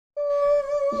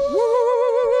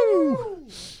Woo!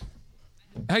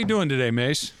 How you doing today,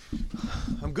 Mace?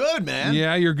 I'm good, man.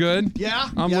 Yeah, you're good? Yeah.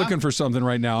 I'm looking for something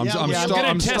right now. I'm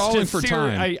stalling for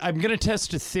time. I'm going to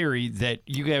test a theory that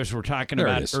you guys were talking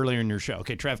about earlier in your show.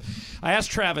 Okay, I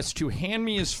asked Travis to hand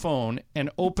me his phone and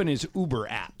open his Uber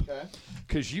app. Okay.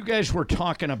 Because you guys were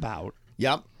talking about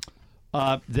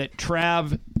that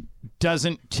Trav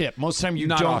doesn't tip. Most of the time you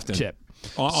don't often. Tip.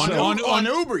 On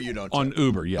Uber, you don't tip. On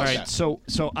Uber, yes. All right,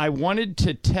 so I wanted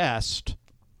to test,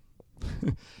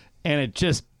 and it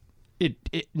just... It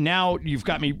now you've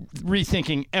got me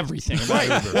rethinking everything. Right.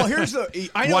 Well, here's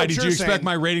the. I know Why what did you're you expect saying.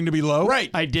 my rating to be low?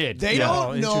 Right. I did. They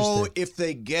don't know if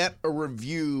they get a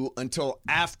review until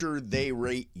after they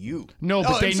rate you. No,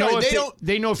 but they know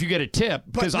if you get a tip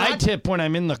because I tip when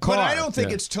I'm in the car. But I don't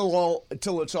think it's till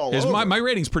it's all over. My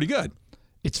rating's pretty good.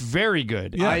 It's very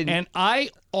good. Yeah. And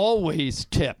I always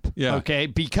tip. Yeah. Okay.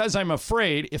 Because I'm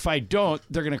afraid if I don't,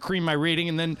 they're going to cream my rating.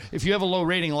 And then if you have a low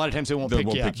rating, a lot of times they won't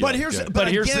pick you up. But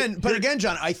again,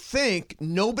 John, I think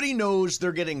nobody knows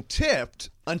they're getting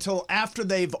tipped until after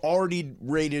they've already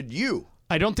rated you.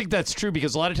 I don't think that's true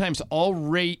because a lot of times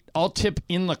I'll tip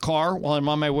in the car while I'm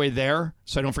on my way there,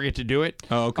 so I don't forget to do it.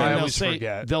 Oh, okay. And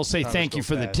they'll say thank you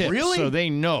for the tip. Really? So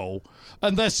they know,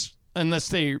 unless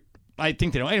they. I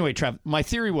think they know. Anyway, Trav, my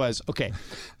theory was, okay,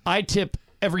 I tip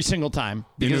every single time.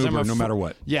 Because in Uber, no matter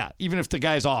what. Yeah, even if the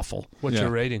guy's awful. What's your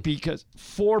rating? Because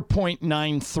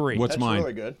 4.93. What's mine? That's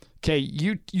really good. Okay,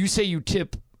 you say you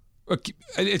tip. Okay,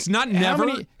 it's not never.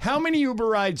 How many Uber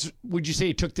rides would you say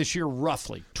you took this year,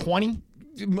 roughly? 20?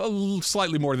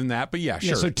 Slightly more than that, but yeah, sure.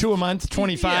 Yeah, so 2 a month,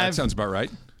 25? Yeah, that sounds about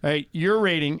right. All right, your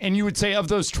rating, and you would say of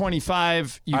those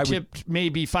 25, you tipped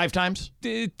maybe 5 times?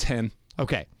 10.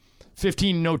 Okay.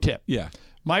 15, no tip. Yeah.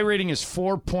 My rating is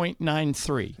 4.93.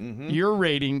 Mm-hmm. Your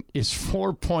rating is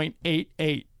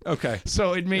 4.88. Okay.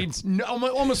 So it means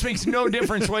almost makes no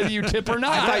difference whether you tip or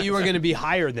not. I thought you were going to be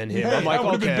higher than him. Hey, I'm like,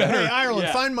 okay. Hey, Ireland,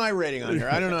 find my rating on here.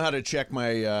 I don't know how to check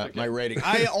my my rating.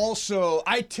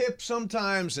 I tip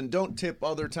sometimes and don't tip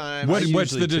other times.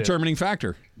 What's the determining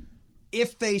factor?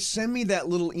 If they send me that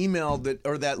little email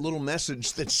that little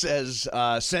message that says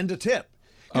send a tip.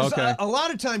 Okay. A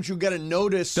lot of times you get a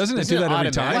notice. Doesn't it do that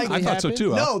every time? I thought so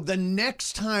too. No, the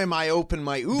next time I open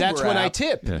my Uber that's when app, I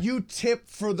tip. Yeah. You tip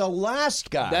for the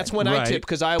last guy. That's when I tip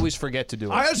because I always forget to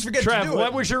do it. I always forget to do it.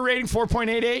 What was your rating?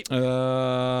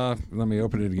 4.88? Let me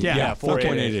open it again. Yeah,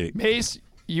 4.88. Mace,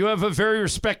 you have a very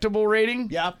respectable rating.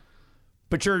 Yeah.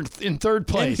 But you're in third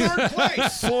place.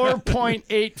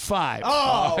 4.85.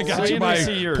 Oh, I got you by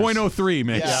 0.03,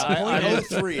 Mace. Yeah,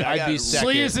 0.03. I'd be second.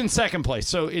 Slee is in second place.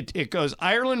 So it goes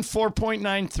Ireland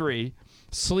 4.93,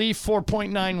 Slee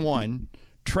 4.91,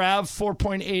 Trav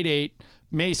 4.88,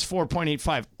 Mace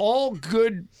 4.85. All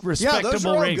good, respectable those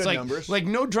are all ratings. good numbers. Like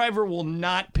no driver will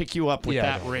not pick you up with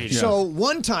that rating. So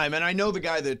one time, and I know the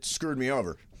guy that screwed me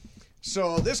over.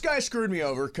 So this guy screwed me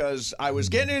over because I was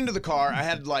getting into the car. I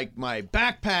had like my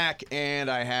backpack and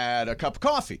I had a cup of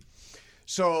coffee.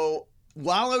 So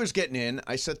while I was getting in,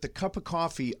 I set the cup of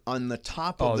coffee on the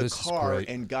top of the car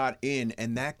and got in,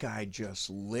 and that guy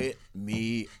just lit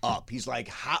me up. He's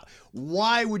like,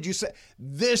 why would you say,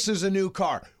 this is a new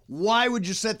car. Why would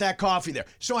you set that coffee there?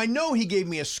 So I know he gave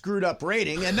me a screwed up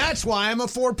rating, and that's why I'm a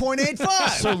 4.85.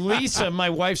 So Lisa, my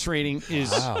wife's rating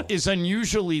is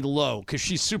unusually low because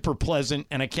she's super pleasant,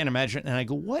 and I can't imagine. And I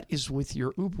go, what is with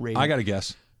your Uber rating? I got to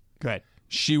guess. Go ahead.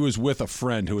 She was with a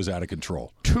friend who was out of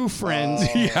control. 2 friends,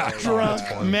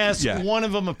 drunk, mess. Yeah. One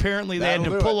of them apparently they had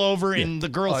to pull over and the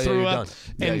girl threw up.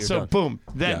 And so, boom,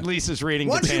 Lisa's rating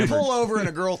gets hammered. Once you pull over and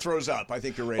a girl throws up, I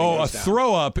think your rating goes down.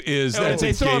 Throw up is that's they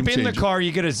a throw game up in the changer. car,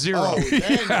 you get a 0. Oh,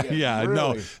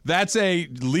 No, that's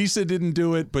Lisa didn't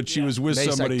do it, but she was with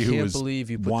somebody who was I can't believe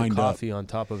you put the coffee on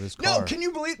top of his car. No, can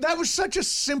you believe that was such a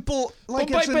simple,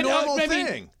 it's a normal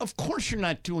thing. Of course you're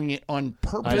not doing it on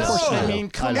purpose. No. I mean,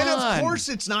 come on. And of course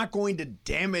it's not going to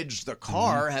damage the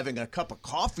car having a cup of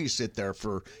coffee sit there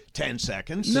for 10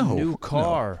 seconds. No. New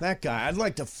car. That guy, I'd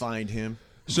like to find him.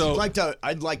 So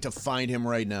I'd like to find him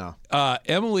right now.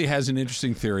 Emily has an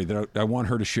interesting theory that I want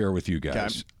her to share with you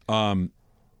guys. Okay.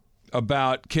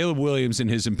 About Caleb Williams and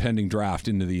his impending draft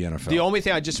into the NFL. The only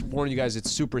thing I just warn you guys,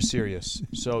 it's super serious.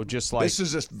 So just like this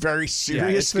is a very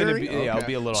serious theory. I'll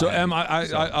be a little. So Em,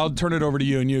 I'll turn it over to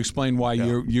you, and you explain why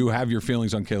you have your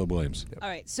feelings on Caleb Williams. All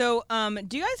right. So,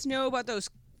 do you guys know about those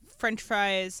French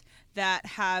fries that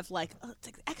have like it's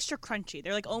like extra crunchy.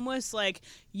 They're like almost like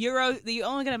Euro. You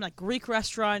only get them like Greek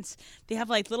restaurants. They have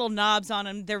like little knobs on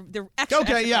them. They're extra.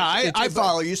 Okay, extra yeah, I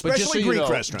follow you, especially Greek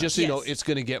restaurants. Just so you know, it's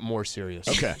going to get more serious.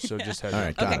 Okay, so just head all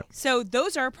right, got it. So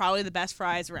those are probably the best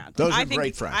fries around. Those I are think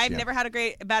great fries. I've never had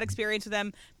a bad experience with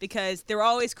them because they're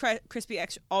always crispy,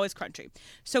 always crunchy.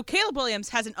 So Caleb Williams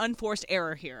has an unforced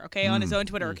error here, okay, on his own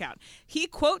Twitter account. He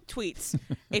quote tweets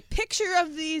a picture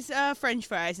of these French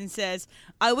fries and says,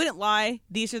 "I wouldn't lie,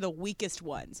 these are the weakest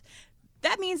ones."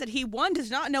 That means that he, one,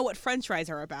 does not know what French fries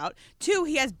are about. Two,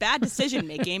 he has bad decision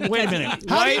making. Wait a minute.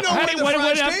 How do you know where the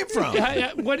fries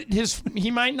came from? He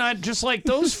might not just like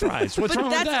those fries. What's wrong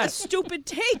with that? That's a stupid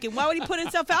take, and why would he put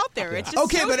himself out there? It's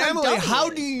just okay, but Emily, how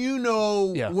do you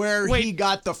know where he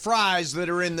got the fries that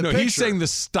are in the picture? No, he's saying the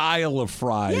style of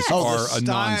fries are a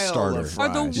non-starter.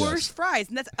 Are the worst fries,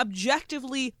 and that's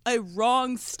objectively a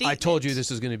wrong statement. I told you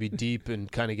this is going to be deep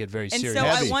and kind of get very serious. And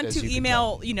so I want to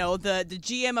email, the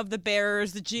GM of the Bears,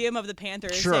 the GM of the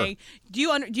Panthers, saying, do you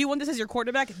want this as your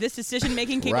quarterback? This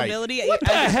decision-making capability? What the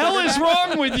hell is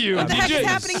wrong with you? What the heck is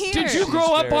happening here? Did you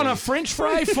grow up on a French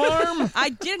fry farm?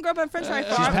 I didn't grow up on a French fry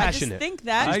farm. She's passionate. I just think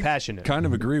that. She's passionate. Kind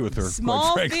of agree with her.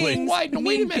 Small quite frankly. things Wait a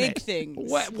mean minute. big things.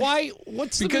 Why?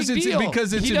 What's the Because big it's deal?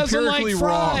 because it's he doesn't empirically like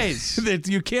wrong. fries. That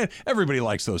you can't. Everybody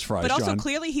likes those fries, But also John.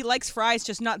 clearly he likes fries,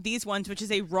 just not these ones, which is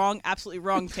a wrong, absolutely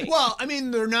wrong take. Well, I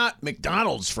mean, they're not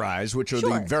McDonald's fries, which are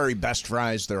the very best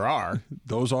fries there are.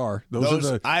 Those are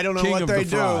the I don't know king what of they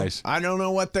the do. fries. I don't know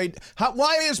what they.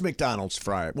 Why is McDonald's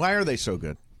fry? Why are they so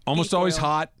good? Almost always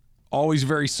hot, always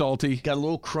very salty. Got a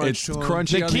little crunch. It's to 'em.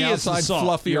 crunchy The on key the is the outside, salt.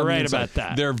 fluffy You're on the right inside. about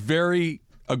that. They're very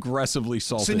aggressively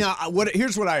salty. So now,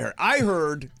 here's what I heard. I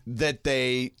heard that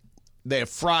they have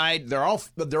fried. They're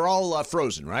all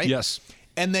frozen, right? Yes.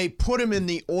 And they put them in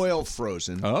the oil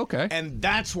frozen. Oh, okay. And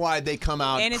that's why they come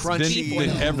out And it's crunchy. cheap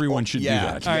Then everyone should do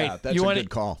that. All right, that's you a wanna, good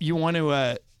call. You want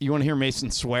to hear Mason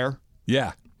swear? Yeah.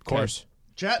 Of course.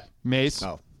 Chet? Mace,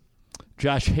 Oh.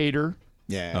 Josh Hader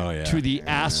Yeah. Oh yeah. to the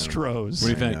Astros.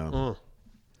 What do you think?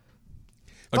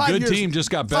 A good team just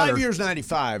got better. 5 years,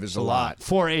 95 is a lot.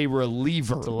 For a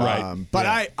reliever. Right.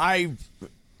 But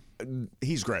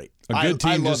he's great. A good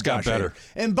team I love just got Josh better. Hader.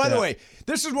 And by the way,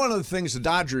 this is one of the things the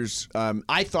Dodgers,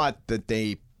 I thought that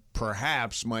they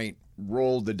perhaps might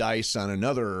roll the dice on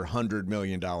another $100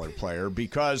 million player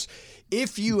because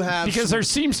if you have... Because there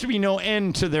seems to be no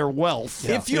end to their wealth.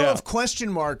 If you have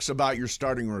question marks about your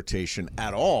starting rotation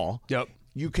at all... Yep.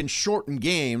 You can shorten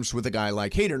games with a guy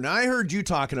like Hader. Now, I heard you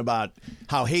talking about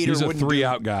how Hader He's a wouldn't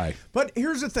 3-out guy. But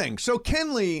here's the thing. So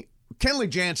Kenley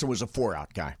Jansen was a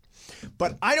 4-out guy.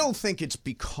 But I don't think it's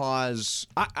because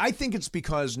I think it's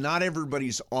because not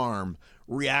everybody's arm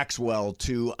reacts well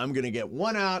to I'm going to get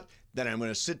 1 out, then I'm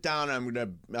going to sit down, I'm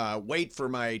going to wait for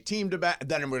my team to bat,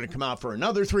 then I'm going to come out for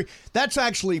another 3. That's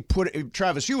actually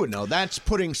Travis, you would know, that's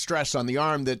putting stress on the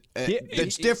arm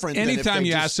that's different. Anytime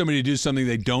you ask somebody to do something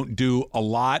they don't do a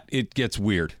lot, it gets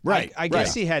weird. Right. I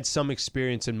guess he had some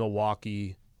experience in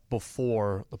Milwaukee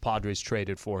before the Padres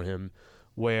traded for him,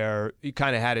 where he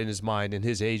kind of had in his mind and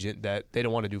his agent that they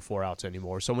don't want to do 4 outs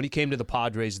anymore. So when he came to the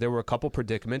Padres, there were a couple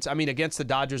predicaments. I mean, against the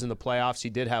Dodgers in the playoffs, he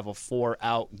did have a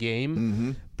 4-out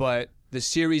game. But the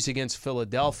series against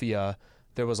Philadelphia,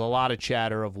 there was a lot of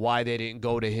chatter of why they didn't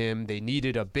go to him. They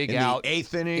needed a big out. In the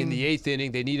 8th inning? In the 8th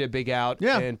inning, they needed a big out.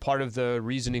 Yeah. And part of the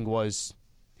reasoning was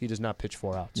he does not pitch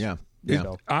 4 outs. Yeah.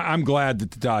 So, I'm glad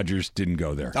that the Dodgers didn't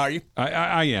go there. Are you?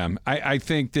 I am. I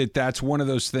think that's one of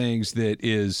those things that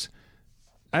is,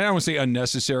 I don't want to say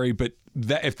unnecessary, but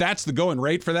if that's the going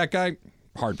rate for that guy,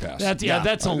 hard pass.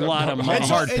 That's a lot of money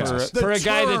hard pass. for a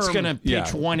guy that's going to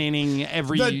pitch 1 inning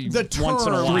every the once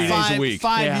in a term, while. 3 days a week.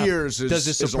 5 years is does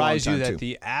it is a surprise long you time, that too.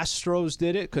 the Astros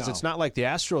did it? Because it's not like the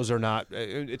Astros are not.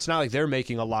 It's not like they're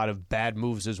making a lot of bad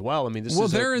moves as well. I mean, this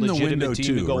is they're a in the legitimate window team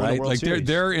too, to go win a right? World Like Series.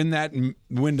 they're in that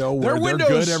window where Their they're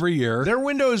good every year. Their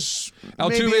windows.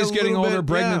 Altuve is getting older.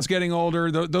 Bit, Bregman's getting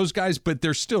older. Those guys, but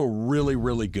they're still really,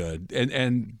 really good,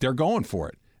 and they're going for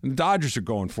it. And the Dodgers are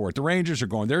going for it. The Rangers are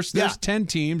going. There's 10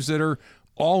 teams that are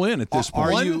all in at this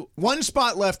point. One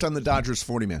spot left on the Dodgers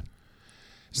 40-man.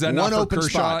 Is that one not for open Kershaw?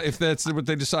 spot. If that's what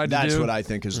they decide to do, That's what I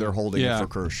think is they're holding it for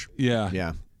Kersh.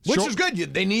 Yeah. Which is good.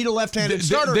 They need a left-handed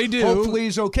starter. They do. Hopefully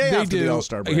he's okay after the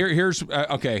All-Star break. Here's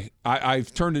okay.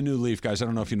 I've turned a new leaf, guys. I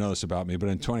don't know if you know this about me, but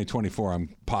in 2024,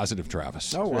 I'm positive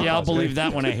Travis. Oh, wow. Yeah, I'll believe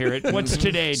that when I hear it. What's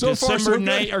today? So far, so December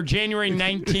good. 9th or January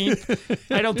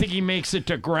 19th? I don't think he makes it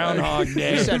to Groundhog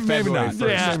Day. He said Maybe February not. 1st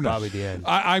Yeah. is probably the end.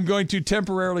 I'm going to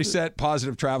temporarily set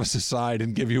positive Travis aside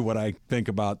and give you what I think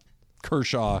about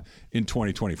Kershaw in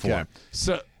 2024. Okay.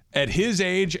 So At his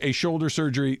age, a shoulder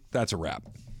surgery, that's a wrap.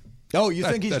 Oh, you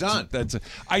think he's done?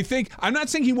 I'm not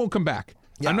saying he won't come back.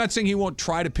 Yeah. I'm not saying he won't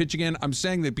try to pitch again. I'm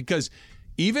saying that because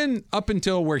even up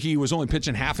until where he was only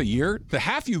pitching half a year, the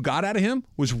half you got out of him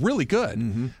was really good.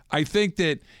 Mm-hmm. I think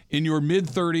that in your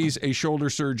mid-30s, a shoulder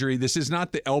surgery, this is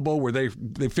not the elbow where they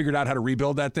figured out how to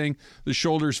rebuild that thing. The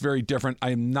shoulder's very different.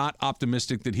 I am not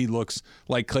optimistic that he looks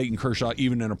like Clayton Kershaw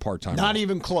even in a part-time role. Not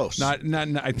even close. Not.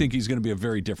 I think he's going to be a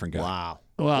very different guy. Wow.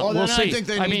 Well, we'll see. I think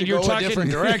they need to go a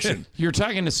different direction. You're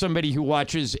talking to somebody who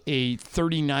watches a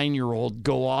 39-year-old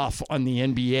go off on the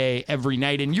NBA every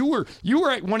night, and you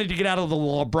wanted to get out of the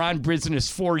LeBron business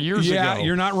 4 years ago. Yeah,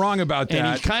 you're not wrong about that.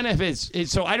 And he kind of is.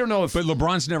 So I don't know if. But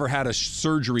LeBron's never had a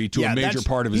surgery to a major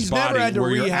part of his body never had to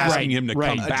where you're rehab asking him to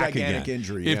come a back gigantic again.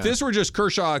 injury. If this were just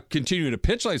Kershaw continuing to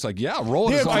pitch, like it's like, roll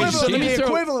it as long as you can. The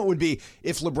equivalent would be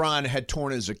if LeBron had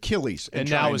torn his Achilles and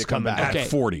now is coming back at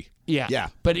 40. Yeah.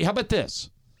 But how about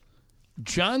this?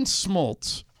 John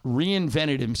Smoltz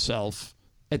reinvented himself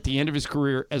at the end of his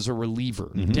career as a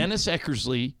reliever. Mm-hmm. Dennis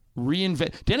Eckersley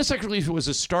was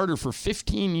a starter for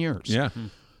 15 years. Yeah.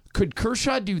 Could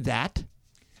Kershaw do that?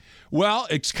 Well,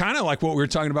 it's kind of like what we were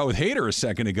talking about with Hader a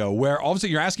second ago, where obviously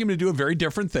you're asking him to do a very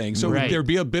different thing. So there'd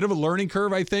be a bit of a learning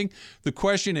curve, I think. The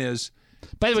question is,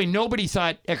 by the way, nobody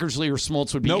thought Eckersley or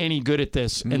Smoltz would be any good at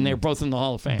this, and they're both in the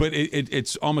Hall of Fame. But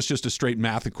it's almost just a straight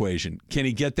math equation. Can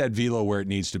he get that velo where it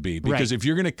needs to be? Because if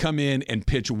you're going to come in and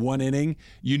pitch one inning,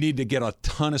 you need to get a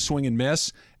ton of swing and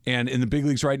miss. And in the big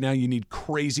leagues right now, you need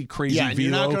crazy velo. Yeah, you're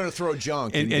not going to throw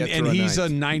junk. And he's a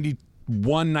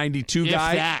 91, 92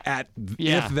 guy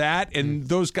if that. And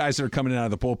those guys that are coming out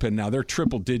of the bullpen now, they're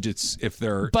triple digits if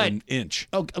they're an inch.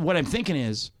 What I'm thinking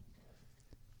is,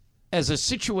 as a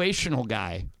situational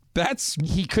guy,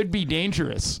 he could be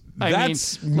dangerous.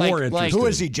 That's more interesting. Who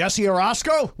is he, Jesse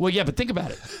Orozco? Well, yeah, but think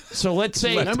about it. So let's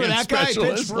say remember that guy?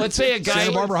 Let's say a guy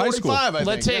Santa Barbara High School.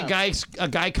 Let's say a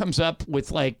guy comes up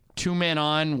with like 2 men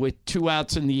on with 2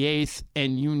 outs in the 8th,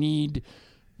 and you need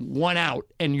 1 out,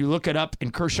 and you look it up,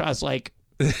 and Kershaw's like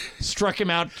struck him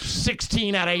out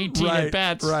 16 out of 18 at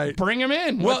bats. Right. Bring him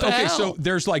in. Well, okay, so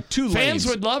there's like 2 lanes. Fans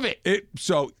would love it.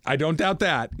 So I don't doubt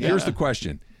that. Yeah. Here's the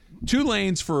question. 2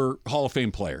 lanes for Hall of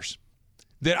Fame players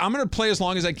that I'm going to play as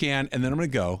long as I can, and then I'm going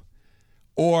to go.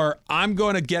 Or I'm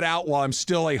going to get out while I'm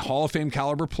still a Hall of Fame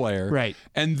caliber player. Right.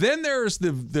 And then there's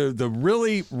the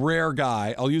really rare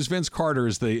guy. I'll use Vince Carter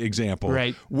as the example.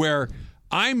 Right. Where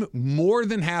I'm more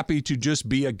than happy to just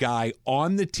be a guy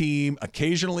on the team,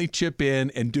 occasionally chip in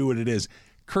and do what it is.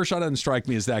 Kershaw doesn't strike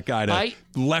me as that guy to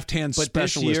left-hand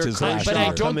specialist his last year. But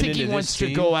I don't think he wants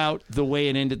to go out the way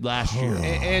it ended last year.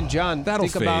 And John, that'll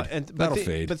fade. That'll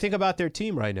fade. But think about their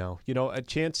team right now. You know,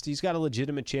 he's got a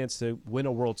legitimate chance to win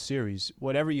a World Series.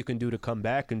 Whatever you can do to come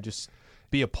back and just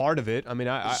be a part of it. I mean,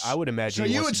 I would imagine. So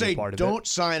you would say don't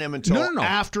sign him until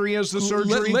after he has the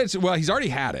surgery. Well, he's already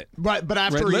had it. Right, but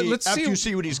after you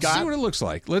see what he's got, see what it looks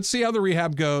like. Let's see how the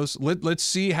rehab goes. Let's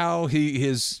see how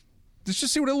Let's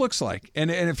just see what it looks like. And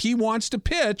if he wants to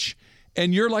pitch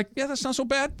and you're like, yeah, that's not so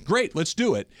bad, great, let's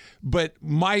do it. But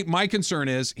my concern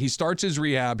is he starts his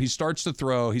rehab, he starts to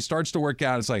throw, he starts to work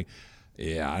out. It's like,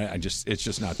 yeah, it's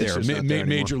just not there.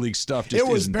 Major league stuff just it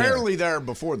was isn't barely there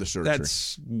before the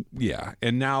surgery.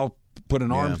 And now put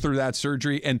an arm through that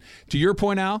surgery. And to your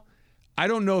point, Al, I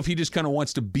don't know if he just kind of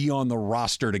wants to be on the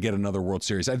roster to get another World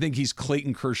Series. I think he's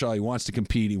Clayton Kershaw. He wants to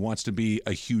compete. He wants to be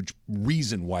a huge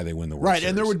reason why they win the World Series. Right,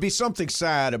 and there would be something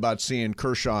sad about seeing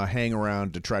Kershaw hang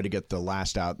around to try to get the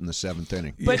last out in the 7th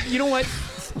inning. But you know what?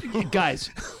 Guys,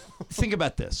 think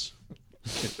about this.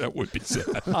 That would be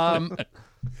sad.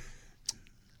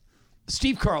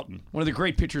 Steve Carlton, one of the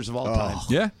great pitchers of all time.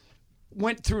 Yeah.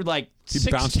 Went through like he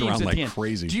 6 bounced teams around at like the end.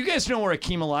 crazy. Do you guys know where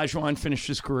Akeem Olajuwon finished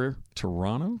his career?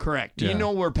 Toronto? Correct. Do you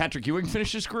know where Patrick Ewing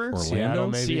finished his career? Orlando,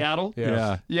 maybe? Seattle?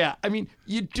 Yeah. I mean,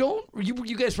 you don't. You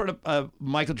guys brought up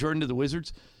Michael Jordan to the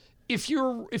Wizards. If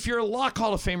you're a Lock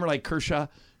Hall of Famer like Kershaw,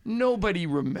 nobody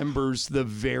remembers the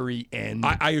very end.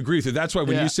 I agree with you. That's why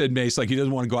when you said Mace, like he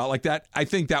doesn't want to go out like that, I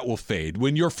think that will fade.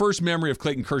 When your first memory of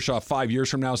Clayton Kershaw 5 years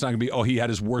from now is not going to be, he had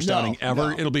his worst outing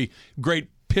ever. It'll be great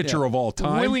pitcher of all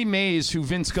time. Willie Mays, who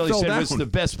Vince Scully said was the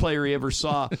best player he ever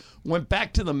saw, went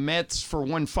back to the Mets for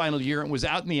one final year and was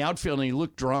out in the outfield and he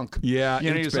looked drunk. Yeah,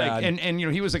 he was bad. Like, and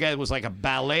he was a guy that was like a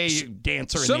ballet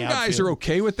dancer. Some in the guys outfield. are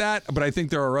okay with that, but I think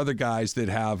there are other guys that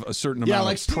have a certain amount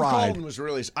like of Steve pride. Carlton was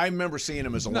really. I remember seeing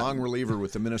him as a long reliever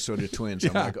with the Minnesota Twins.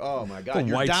 I'm like, oh my God,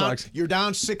 The White Sox. You're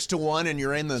down 6-1, and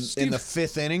you're in the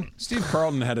 5th inning. Steve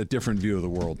Carlton had a different view of the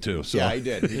world too. So yeah, he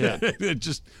did. It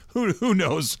just who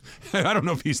knows? I don't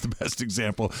know if he's the best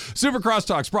example. Super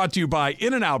Crosstalks brought to you by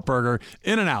In-N-Out Burger.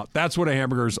 In-N-Out, that's what a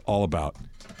hamburger's all about.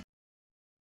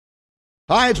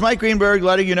 Hi, it's Mike Greenberg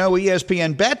letting you know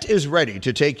ESPN Bet is ready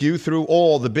to take you through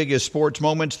all the biggest sports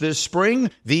moments this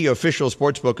spring. The official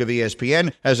sportsbook of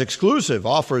ESPN has exclusive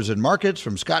offers and markets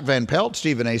from Scott Van Pelt,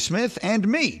 Stephen A. Smith, and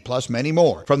me, plus many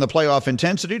more. From the playoff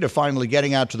intensity to finally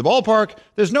getting out to the ballpark,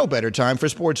 there's no better time for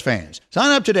sports fans.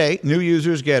 Sign up today. New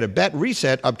users get a bet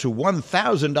reset up to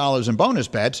 $1,000 in bonus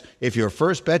bets if your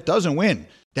first bet doesn't win.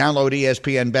 Download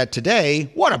ESPN Bet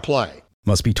today. What a play.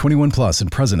 Must be 21 plus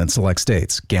and present in select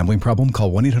states. Gambling problem?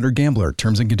 Call 1-800-GAMBLER.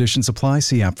 Terms and conditions apply.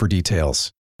 See app for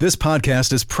details. This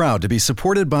podcast is proud to be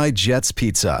supported by Jets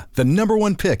Pizza, the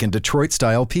 #1 pick in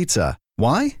Detroit-style pizza.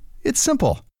 Why? It's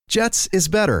simple. Jets is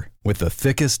better. With the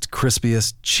thickest,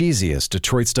 crispiest, cheesiest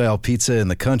Detroit-style pizza in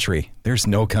the country, there's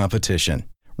no competition.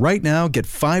 Right now, get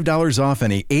 $5 off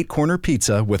any 8-corner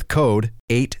pizza with code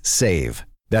 8SAVE.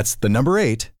 That's the number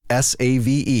 8,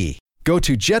 SAVE. Go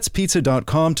to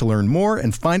jetspizza.com to learn more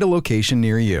and find a location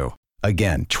near you.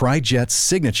 Again, try Jet's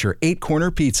signature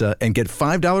 8-corner pizza and get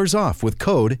 $5 off with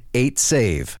code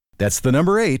 8SAVE. That's the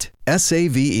number 8,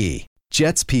 SAVE.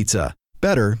 Jet's Pizza.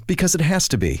 Better because it has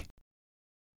to be.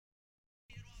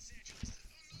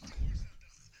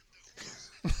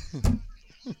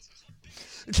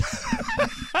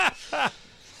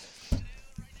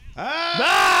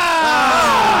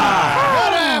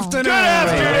 Good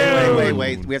afternoon.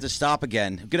 Wait. We have to stop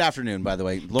again. Good afternoon, by the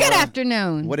way. Laura, Good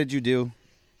afternoon. what did you do?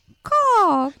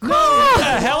 Caw. What the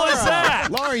hell is that?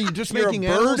 Laura, are you just You're making a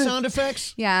bird? animal sound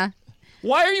effects? Yeah.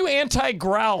 Why are you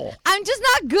anti-growl? I'm just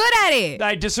not good at it.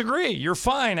 I disagree. You're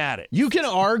fine at it. You can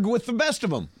argue with the best of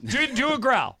them. Do a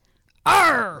growl.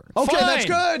 Arr! Okay, Fine. that's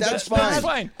good. That's That's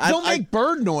fine. Don't make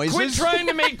bird noises. Quit trying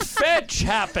to make fetch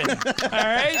happen. All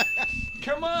right?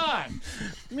 Come on.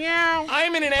 Meow.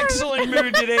 I'm in an excellent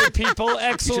mood today, people.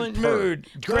 Excellent mood.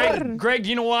 Greg,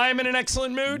 you know why I'm in an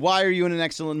excellent mood? Why are you in an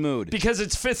excellent mood? Because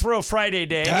it's Fifth Row Friday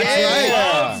Day. That's I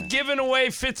love giving away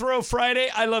Fifth Row Friday.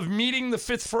 I love meeting the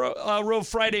Fifth Row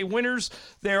Friday winners.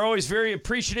 They're always very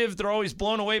appreciative. They're always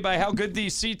blown away by how good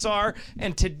these seats are.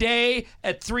 And today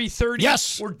at 3:30,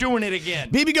 Yes. we're doing it again.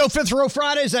 BB Go Fifth Row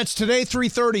Fridays, that's today,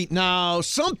 3:30. Now,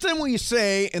 something we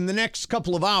say in the next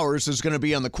couple of hours is going to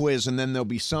be on the quiz, and then there'll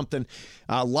be something.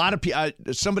 A lot of people,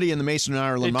 somebody in the Mason and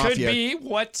Ireland It Mafia. could be,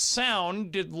 what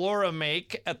sound did Laura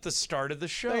make at the start of the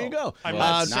show? There you go. I'm Well,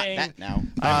 not not saying that now.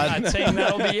 I'm not saying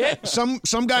that'll be it. Some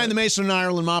guy in the Mason and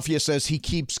Ireland Mafia says he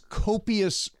keeps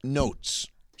copious notes.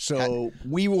 So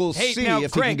we will Hey, see now,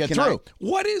 if Greg, he can get can through.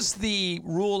 What is the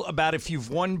rule about if you've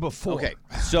won before? Okay,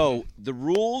 so the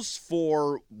rules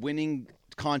for winning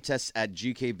contests at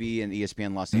GKB and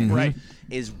ESPN Los Angeles Right.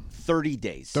 is 30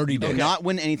 days. 30 You days. cannot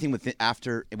win anything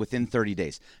within 30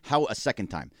 days. A second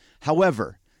time.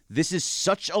 However, this is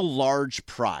such a large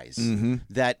prize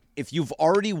that if you've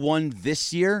already won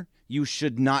this year, you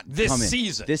should not This come in.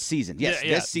 season. This season. Yes,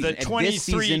 Yeah, this season. The And this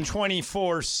season,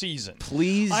 23-24 season.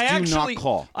 please do not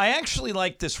call. I actually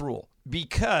like this rule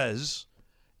because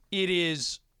it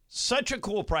is such a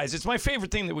cool prize. It's my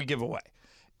favorite thing that we give away.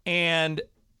 And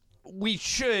we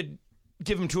should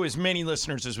give them to as many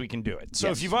listeners as we can do it. So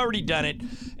if you've already done it,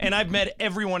 and I've met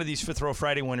every one of these Fifth Row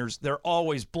Friday winners, they're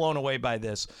always blown away by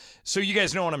this. So you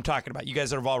guys know what I'm talking about. You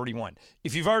guys that have already won.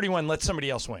 If you've already won, let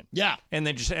somebody else win. Yeah. And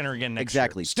then just enter again next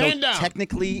Exactly. year. Stand down.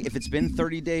 Technically, if it's been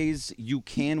 30 days, you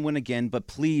can win again, but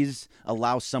please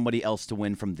allow somebody else to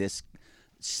win from this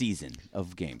season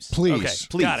of games. Please. Okay,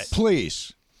 Please. got it.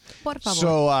 Please. Por favor.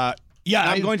 So, yeah.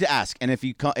 I'm going to ask, and if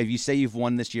you say you've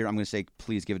won this year, I'm going to say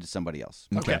please give it to somebody else.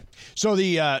 Okay. So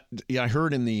I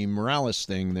heard in the Morales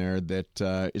thing there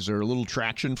that is there a little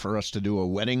traction for us to do a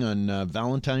wedding on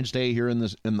Valentine's Day here on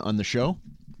the show?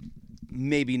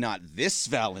 Maybe not this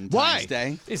Valentine's Why?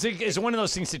 Day. Is it one of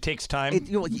those things that takes time?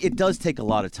 It does take a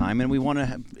lot of time, and we want to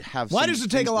have. Why some does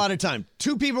it take things a lot of time?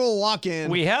 Two people will walk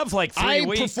in. We have like 3 I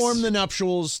weeks. perform the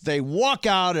nuptials. They walk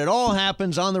out. It all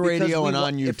happens on the radio Because and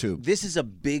on if YouTube. This is a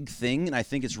big thing, and I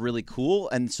think it's really cool,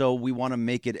 and so we want to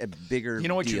make it a bigger. You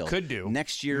know what you deal. could do?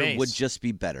 Next year Mace. would just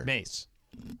be better. Mace,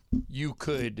 you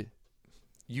could.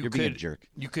 You're being a jerk.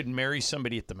 You could marry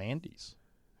somebody at the Mandy's.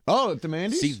 Oh, at the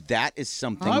Mandy's? See, that is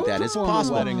something I would that is perform a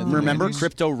possible. wedding at the Remember, Mandy's.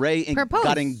 Crypto Ray Proposed.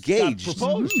 got engaged Got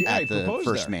proposed. Yeah, he at the proposed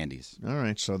first there. Mandy's. All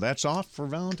right, so that's off for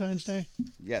Valentine's Day?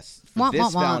 Yes, Wah, for this wah,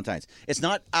 wah. Valentine's. It's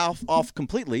not off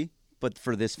completely, but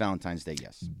for this Valentine's Day,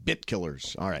 yes. Bit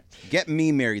killers. All right. Get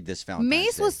me married this Valentine's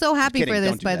Mace Day. was so happy Kidding, for this,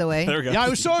 don't do by that. the way. Yeah, I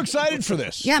was so excited for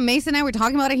this. Yeah, Mace and I were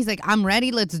talking about it. He's like, I'm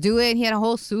ready. Let's do it. He had a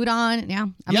whole suit on. Yeah.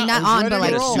 I Yeah, mean, I not was on, ready but to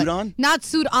like. roll. Suit on? Not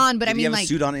suit on, but I Did mean, he have like. a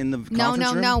suit on in the No,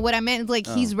 conference room? no. What I meant is like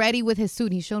he's ready with his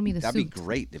suit. He showed me the That'd suit. be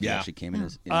great if he Yeah. actually came in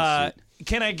his suit.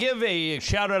 Can I give a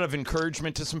shout out of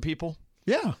encouragement to some people?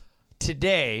 Yeah.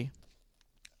 Today,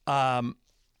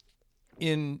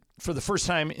 for the first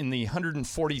time in the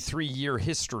 143-year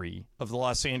history of the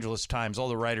Los Angeles Times, all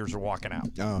the writers are walking out.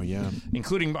 Oh, yeah.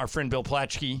 Including our friend Bill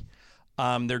Plaschke.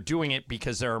 They're doing it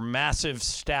because there are massive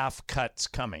staff cuts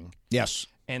coming. Yes.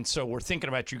 And so we're thinking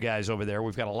about you guys over there.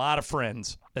 We've got a lot of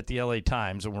friends at the LA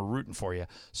Times, and we're rooting for you.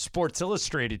 Sports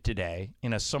Illustrated today,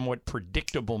 in a somewhat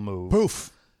predictable move,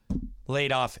 Poof.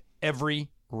 laid off every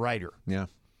writer. Yeah.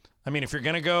 I mean, if you're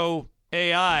going to go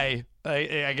AI,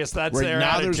 I guess that's Right their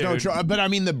now, attitude. there's no choice. But I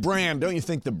mean, the brand. Don't you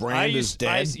think the brand is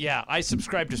dead? I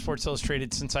subscribed to Sports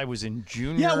Illustrated since I was in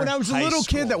junior. Yeah, when I was a high little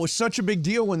school. kid, that was such a big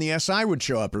deal when the SI would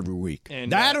show up every week.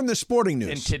 And, that and the sporting news.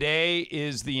 And today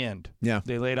is the end. Yeah.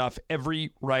 They laid off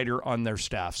every writer on their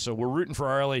staff. So we're rooting for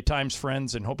our LA Times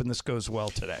friends and hoping this goes well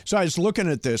today. So I was looking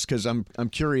at this because I'm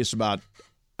curious about.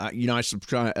 I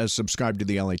subscribe to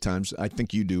the LA Times. I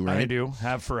think you do, right? I do.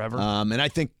 Have forever. And I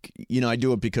think, I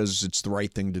do it because it's the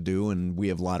right thing to do, and we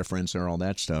have a lot of friends there, all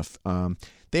that stuff.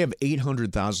 They have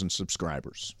 800,000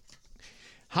 subscribers.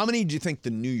 How many do you think the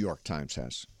New York Times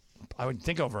has? I would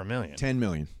think over 1 million. 10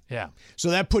 million. Yeah.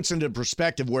 So that puts into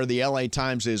perspective where the LA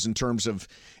Times is in terms of,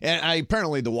 and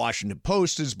apparently the Washington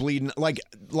Post is bleeding. Like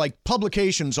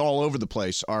publications all over the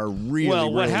place are really,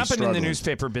 well, what really happened struggling. in the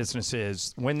newspaper business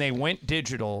is when they went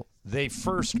digital, they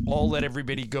first all let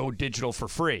everybody go digital for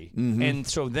free. Mm-hmm. And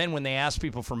so then when they asked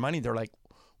people for money, they're like,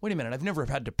 wait a minute, I've never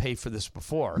had to pay for this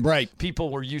before. Right.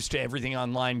 People were used to everything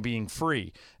online being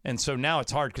free. And so now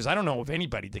it's hard because I don't know of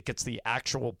anybody that gets the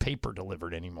actual paper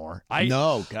delivered anymore.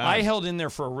 No, God. I held in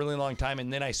there for a really long time,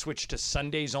 and then I switched to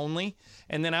Sundays only.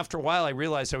 And then after a while, I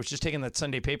realized I was just taking that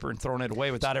Sunday paper and throwing it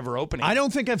away without ever opening it. I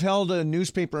don't think I've held a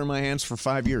newspaper in my hands for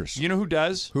 5 years. You know who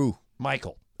does? Who?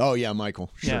 Michael. Oh, yeah,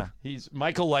 Michael. Sure. Yeah,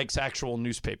 Michael likes actual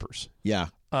newspapers. Yeah.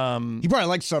 He probably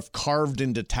likes stuff carved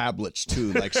into tablets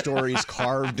too, like stories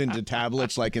carved into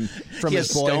tablets, like from He his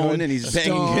has stone boyhood. and he's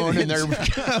banging Stone, it and they're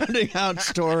counting out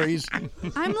stories.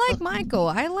 I'm like Michael.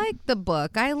 I like the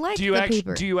book. I like Do you the actually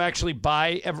paper. do you actually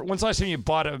buy? When's the last time you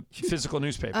bought a physical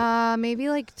newspaper? Maybe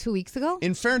like 2 weeks ago.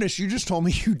 In fairness, you just told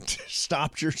me you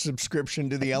stopped your subscription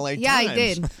to the LA Yeah, Times. I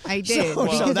did. I did So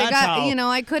because that's I got how-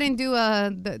 I couldn't do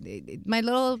my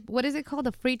little what is it called,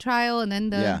 the free trial, and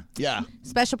then the Yeah.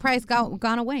 special price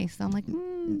gone away. So I'm like,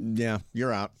 Yeah,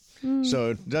 you're out. So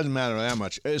it doesn't matter that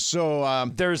much. There's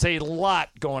a lot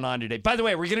going on today. By the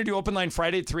way, we're going to do Open Line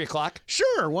Friday at 3 o'clock.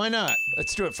 Sure, why not?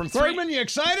 Let's do it from Bergman, 3. you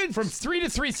excited? From 3 to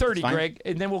 3:30, Fine. Greg,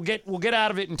 and then we'll get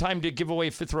out of it in time to give away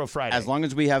Fifth Row Friday. As long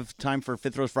as we have time for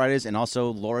Fifth Row Fridays, and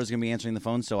also Laura's going to be answering the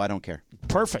phone, so I don't care.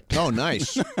 Perfect. Oh,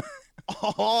 nice.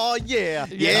 Oh, yeah.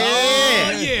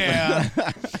 Yeah.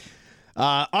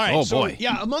 All right. Oh, so, boy.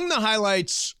 Yeah, among the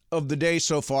highlights of the day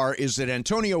so far is that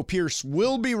Antonio Pierce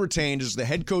will be retained as the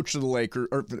head coach of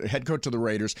the head coach of the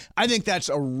Raiders. I think that's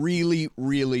a really,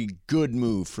 really good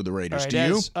move for the Raiders. All right,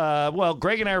 Do you? well,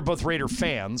 Greg and I are both Raider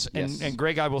fans, and, Yes. and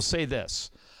Greg, I will say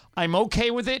this. I'm okay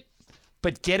with it,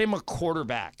 but get him a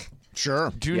quarterback.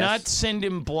 Sure. Do not send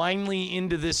him blindly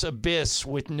into this abyss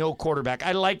with no quarterback.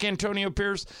 I like Antonio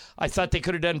Pierce. I thought they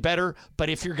could have done better. But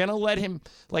if you're going to let him,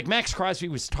 like Max Crosby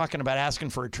was talking about asking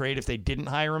for a trade if they didn't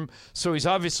hire him. So he's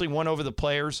obviously won over the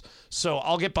players. So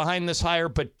I'll get behind this hire,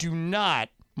 but do not,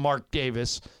 Mark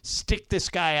Davis, stick this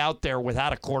guy out there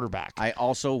without a quarterback. I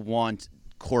also want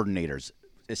coordinators,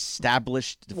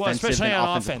 established defensive Well, especially and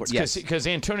on offensive offense, because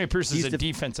Antonio Pierce is He's a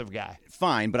defensive guy.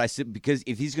 Fine, but because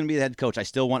if he's going to be the head coach, I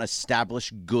still want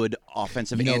established, good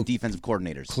offensive and defensive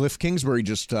coordinators. Cliff Kingsbury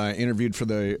just interviewed for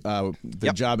the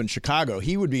job in Chicago.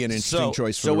 He would be an interesting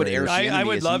choice for so the would Raiders. Eric I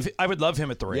would Bieniemy, love him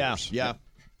at the Yeah, Raiders. yeah.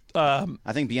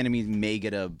 I think Bieniemy may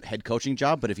get a head coaching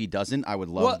job, but if he doesn't, I would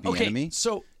love Bieniemy. Okay,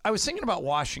 so I was thinking about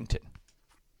Washington.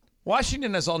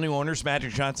 Washington has all new owners.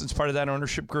 Magic Johnson's part of that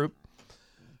ownership group.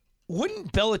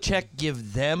 Wouldn't Belichick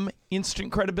give them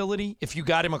instant credibility if you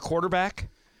got him a quarterback?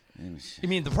 I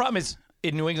mean, the problem is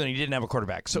in New England he didn't have a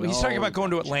quarterback. So he's talking about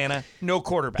going to Atlanta, no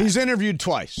quarterback. He's interviewed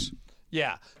twice.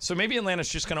 Yeah. So maybe Atlanta's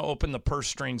just going to open the purse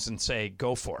strings and say,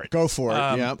 go for it. Go for it,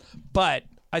 yeah. But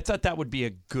I thought that would be a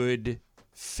good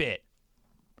fit.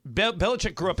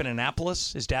 Belichick grew up in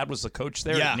Annapolis. His dad was the coach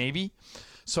there at Navy.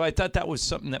 So I thought that was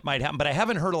something that might happen. But I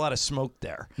haven't heard a lot of smoke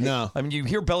there. No. I mean, you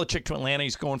hear Belichick to Atlanta.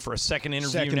 He's going for a second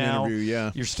interview now.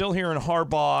 Yeah. You're still hearing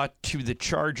Harbaugh to the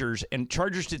Chargers. And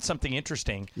Chargers did something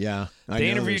interesting. Yeah. They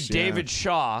interviewed David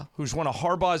Shaw, who's one of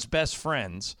Harbaugh's best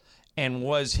friends and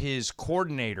was his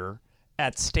coordinator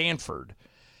at Stanford.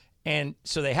 And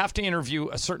so they have to interview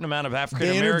a certain amount of African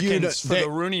Americans for the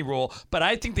Rooney Rule. But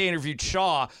I think they interviewed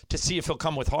Shaw to see if he'll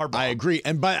come with Harbaugh. I agree.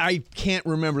 But I can't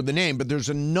remember the name, but there's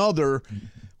another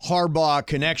Harbaugh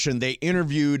connection. They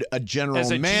interviewed a general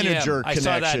As a manager GM. I connection.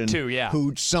 saw that too, yeah.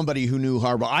 Somebody who knew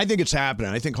Harbaugh. I think it's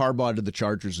happening. I think Harbaugh to the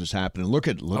Chargers is happening. Look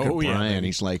at Brian.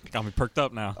 He's like, got me perked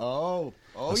up now. Oh,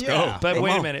 Let's yeah. go. But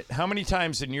wait a minute. How many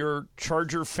times in your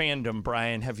Charger fandom,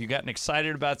 Brian, have you gotten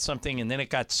excited about something and then it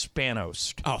got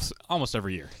Spanosed? Oh, almost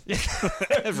every year.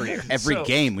 Every year. Every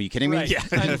game. Are you kidding me? Right. Yeah.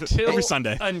 Every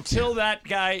Sunday. Until that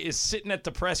guy is sitting at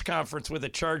the press conference with a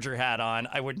Charger hat on,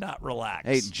 I would not relax.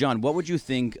 Hey, John, what would you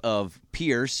think of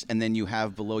Pierce, and then you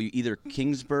have below you either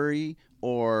Kingsbury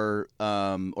or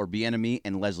Bieniemy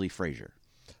and Leslie Frazier?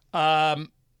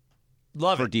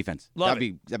 Love for it. defense. Love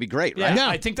that'd be great, Yeah, right?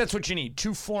 I think that's what you need.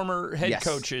 2 former head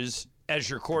coaches as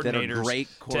your coordinators, great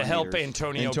to help coordinators.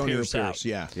 Antonio Pierce out.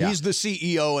 Yeah. He's the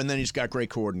CEO, and then he's got great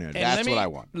coordinators. And That's what I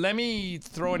want. Let me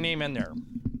throw a name in there.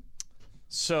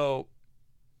 So,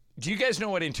 do you guys know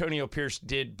what Antonio Pierce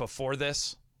did before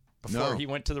this? Before he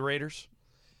went to the Raiders?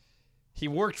 He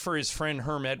worked for his friend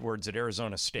Herm Edwards at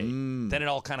Arizona State. Then it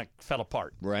all kind of fell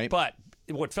apart. Right. But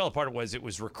what fell apart was it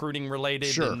was recruiting related.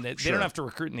 Sure, and they don't have to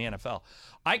recruit in the NFL.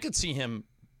 I could see him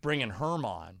bringing Herm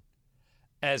on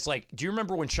as do you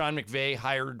remember when Sean McVay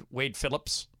hired Wade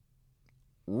Phillips?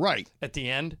 Right. At the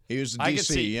end? He was the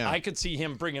DC, I could see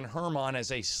him bringing Herm on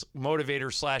as a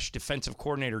motivator / defensive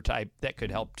coordinator type that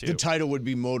could help too. The title would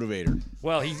be motivator.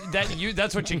 Well,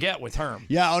 that's what you get with Herm.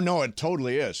 Yeah, no, it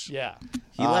totally is. Yeah.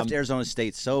 He left Arizona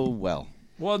State so well.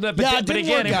 Well, but it didn't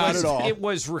again, work out at all. it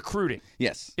was recruiting.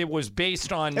 Yes. It was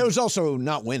based on. It was also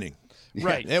not winning.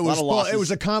 Right. It was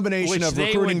a combination of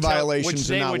recruiting violations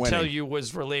and not winning. Which they would tell you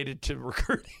was related to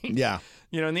recruiting. Yeah.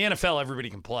 In the NFL, everybody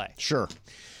can play. Sure.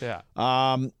 Yeah.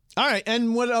 All right,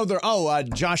 and what other?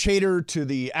 Josh Hader to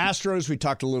the Astros. We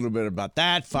talked a little bit about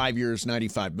that. 5 years,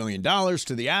 $95 million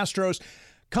to the Astros.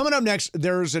 Coming up next,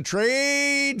 there's a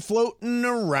trade floating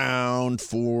around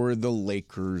for the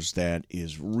Lakers that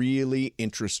is really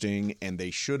interesting, and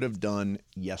they should have done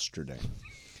yesterday.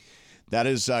 That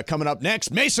is coming up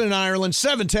next. Mason in Ireland,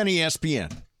 710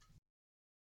 ESPN.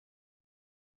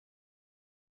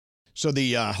 So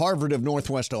the Harvard of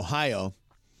Northwest Ohio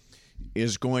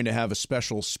is going to have a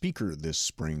special speaker this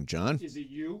spring, John. Is it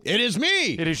you? It is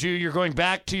me. It is you. You're going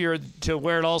back to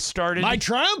where it all started. My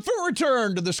triumphant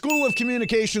return to the School of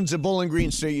Communications at Bowling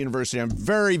Green State University. I'm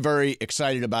very, very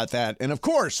excited about that. And of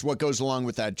course, what goes along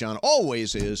with that, John,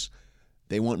 always is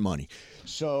they want money.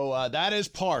 So that is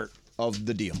part of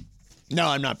the deal. No,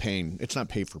 I'm not paying. It's not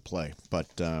pay for play, but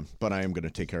I am going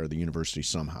to take care of the university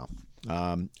somehow.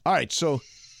 All right, so.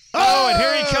 And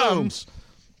here he comes.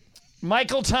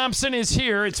 Michael Thompson is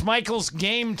here. It's Michael's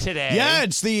game today. Yeah,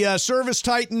 it's the Service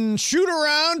Titan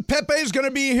shoot-around. Pepe's going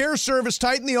to be here. Service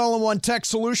Titan, the all-in-one tech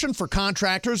solution for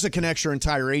contractors that connects your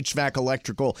entire HVAC,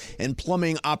 electrical, and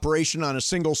plumbing operation on a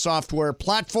single software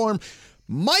platform.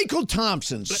 Michael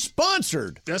Thompson,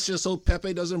 sponsored. That's just so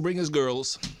Pepe doesn't bring his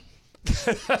girls.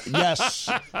 Yes.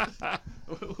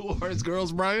 Who are his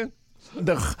girls, Brian?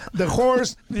 The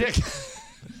whores.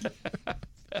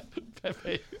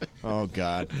 Pepe. Oh,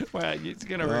 God. Well, he's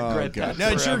going to regret that. Now,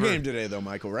 it's your forever. game today, though,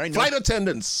 Michael, right? Flight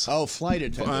attendants. Oh, flight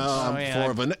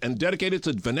attendants. And dedicated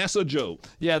to Vanessa Joe.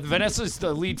 Yeah, Vanessa's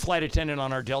the lead flight attendant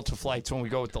on our Delta flights when we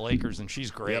go with the Lakers, and she's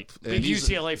great. Yep. Big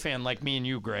UCLA fan like me and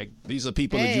you, Greg. These are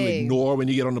people that you ignore when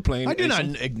you get on the plane. I do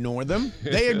not ignore them.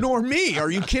 They ignore me.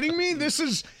 Are you kidding me? This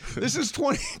is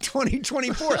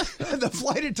 2024. The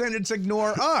flight attendants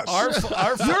ignore us.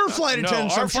 Your flight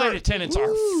attendants, our I'm flight sure. attendants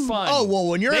are fun. Oh, well,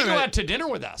 when you're they on go a- out to dinner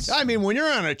with us. I mean, when you're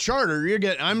on a charter,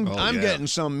 I'm getting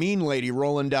some mean lady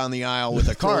rolling down the aisle with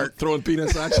a cart. Throwing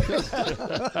peanuts at you.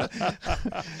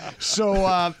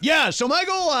 So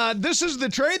Michael, this is the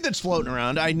trade that's floating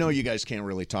around. I know you guys can't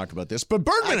really talk about this, but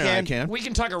Bergman and I can. We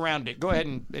can talk around it. Go ahead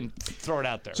and throw it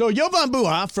out there. So Jovan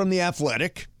Buha from The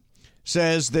Athletic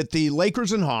says that the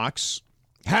Lakers and Hawks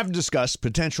have discussed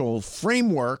potential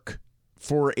framework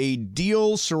for a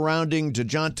deal surrounding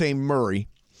DeJounte Murray.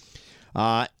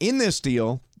 In this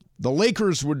deal, the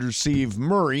Lakers would receive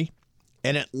Murray,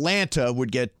 and Atlanta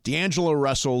would get D'Angelo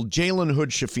Russell, Jalen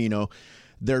Hood-Schifino,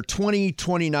 their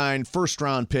 2029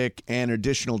 first-round pick, and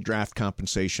additional draft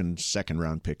compensation,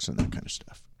 second-round picks, and that kind of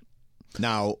stuff.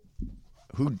 Now,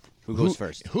 who goes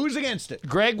first? Who's against it?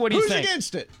 Greg, what do you think? Who's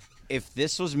against it? If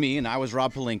this was me and I was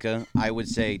Rob Pelinka, I would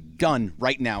say done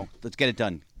right now. Let's get it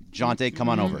done. Jonte, come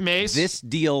on over. Mace? This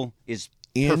deal is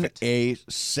in perfect. a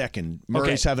second.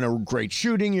 Murray's having a great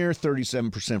shooting year,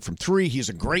 37% from three. He's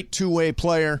a great two-way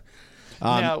player.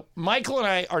 Now, Michael and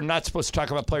I are not supposed to talk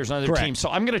about players on other Correct. teams, so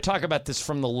I'm going to talk about this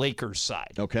from the Lakers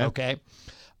side. Okay.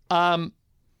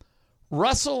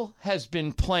 Russell has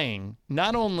been playing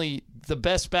not only the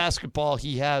best basketball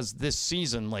he has this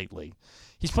season lately,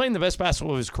 He's playing the best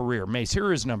basketball of his career. Mace, here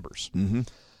are his numbers.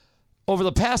 Over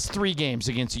the past 3 games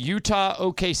against Utah,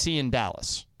 OKC, and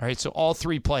Dallas, all right, so all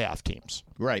 3 playoff teams.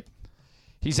 Right.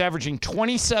 He's averaging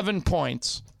 27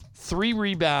 points, 3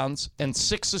 rebounds, and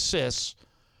 6 assists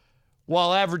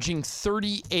while averaging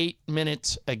 38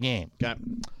 minutes a game. Okay.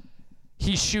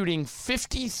 He's shooting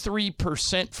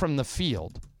 53% from the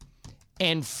field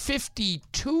and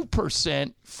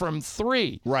 52% from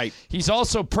 3. Right. He's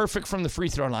also perfect from the free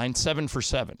throw line, 7 for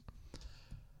 7.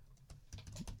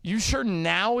 You sure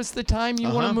now is the time you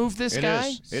want to move this guy?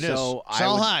 It is. So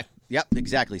Sell high. Yep,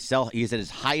 exactly. He's at his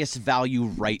highest value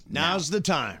right now. Now's the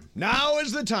time. Now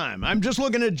is the time. I'm just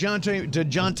looking at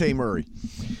DeJounte Murray.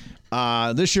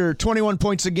 This year, 21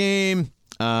 points a game,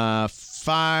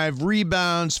 5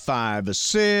 rebounds, 5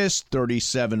 assists,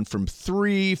 37 from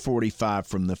 3, 45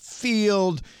 from the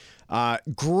field.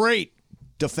 Great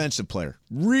defensive player.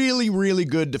 Really, really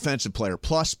good defensive player.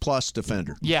 Plus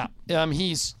defender. Yeah.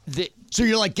 He's the. So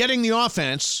you're like getting the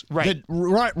offense that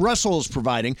Russell is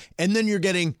providing, and then you're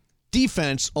getting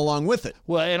defense along with it.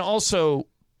 Well, and also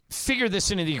figure this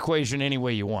into the equation any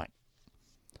way you want.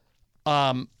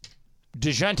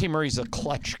 DeJounte Murray's a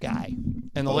clutch guy,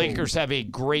 and the Lakers have a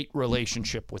great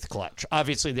relationship with clutch.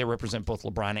 Obviously, they represent both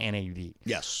LeBron and AD.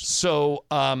 Yes. So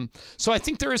I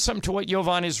think there is something to what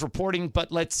Jovan is reporting,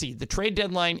 but let's see. The trade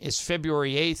deadline is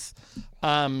February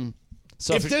 8th.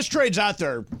 So if this trade's out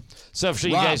there, so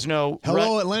you guys know,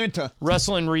 hello Atlanta.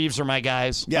 Russell and Reeves are my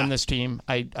guys on this team.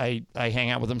 I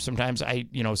hang out with them sometimes.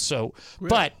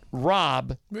 But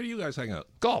Rob, where do you guys hang out?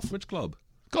 Golf. Which club?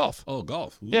 Golf. Oh,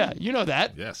 golf. Ooh. Yeah, you know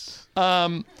that. Yes.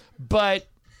 But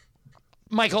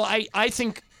Michael, I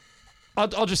think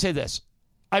I'll just say this: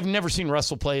 I've never seen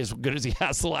Russell play as good as he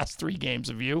has the last 3 games.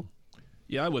 Have you?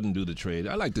 Yeah, I wouldn't do the trade.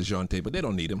 I like DeJounte, but they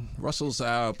don't need him. Russell's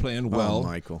playing well. Oh,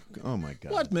 Michael. Oh, my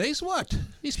God. What, Mace? What?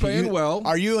 He's playing well.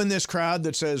 Are you in this crowd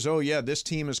that says, oh, yeah, this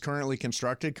team is currently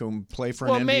constructed, can play for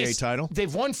an NBA Mace, title?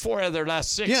 They've won 4 out of their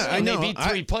last 6. Yeah, I know. They beat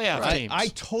 3 playoff teams. I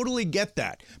totally get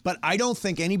that. But I don't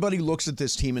think anybody looks at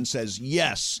this team and says,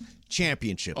 yes,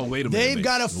 championship. Oh, wait a minute. They've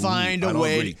got to find a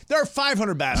way. Agree. They're a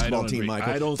 500 basketball team,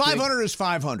 Michael. 500 is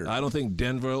 500. I don't think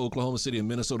Denver, Oklahoma City, and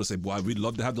Minnesota say, boy, we'd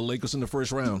love to have the Lakers in the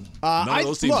first round. None of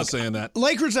those teams are saying that.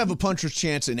 Lakers have a puncher's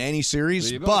chance in any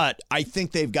series, but I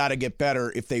think they've got to get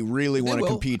better if they really want to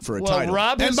compete for a title.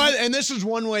 And this is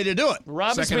one way to do it.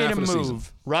 Rob has made a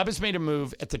move. Rob has made a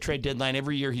move at the trade deadline.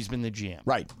 Every year he's been the GM.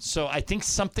 Right. So I think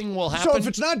something will happen. So if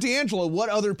it's not D'Angelo, what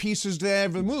other pieces do they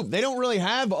have to move? They don't really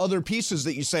have other pieces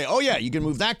that you say, oh, yeah, you can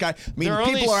move that guy. I mean,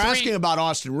 people are asking about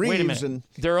Austin Reeves. Wait a minute.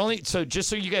 There are only, so just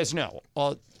so you guys know,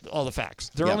 all the facts,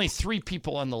 there are only 3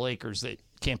 people on the Lakers that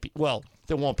can't be,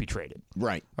 that won't be traded.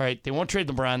 Right. All right. They won't trade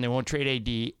LeBron. They won't trade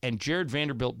AD. And Jared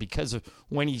Vanderbilt, because of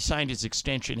when he signed his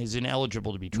extension, is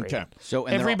ineligible to be traded. Okay. So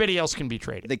everybody else can be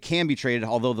traded. They can be traded,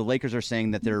 although the Lakers are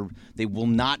saying that they will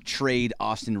not trade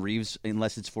Austin Reeves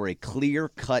unless it's for a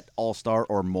clear-cut All-Star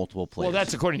or multiple players. Well,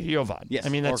 that's according to Jovan. Yes, I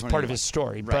mean, that's part of his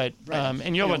story. Right. But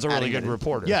and Jovan's a really good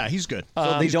reporter. Yeah, he's good.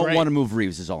 So they don't want to move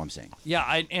Reeves, is all I'm saying. Yeah,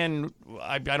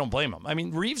 I don't blame him. I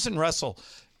mean, Reeves and Russell,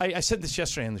 I said this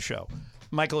yesterday on the show.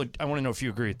 Michael, I want to know if you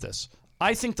agree with this.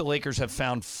 I think the Lakers have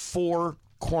found 4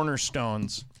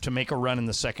 cornerstones to make a run in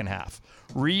the second half.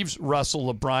 Reeves,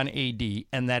 Russell, LeBron, AD,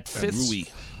 and that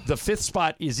the 5th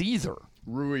spot is either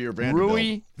Rui or Vanderbilt.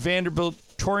 Rui, Vanderbilt,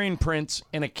 Taurean Prince,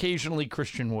 and occasionally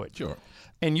Christian Wood. Sure.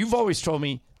 And you've always told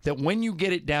me that when you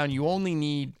get it down, you only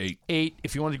need 8.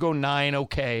 If you want to go 9,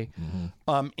 okay,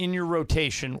 in your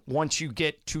rotation once you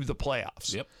get to the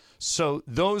playoffs. Yep. So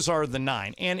those are the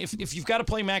 9. And if you've got to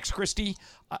play Max Christie,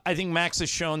 I think Max has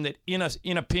shown that in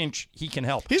a pinch, he can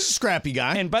help. He's a scrappy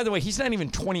guy. And by the way, he's not even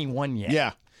 21 yet.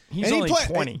 Yeah. He's only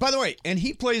 20. By the way, and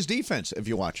he plays defense if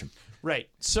you watch him. Right.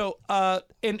 So,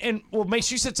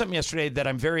 Mace, you said something yesterday that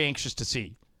I'm very anxious to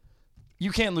see.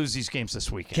 You can't lose these games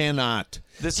this weekend. Cannot.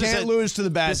 Can't lose to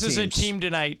the bad teams. This is a team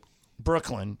tonight,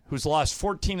 Brooklyn, who's lost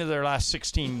 14 of their last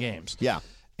 16 games. Yeah.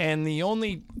 And the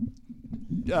only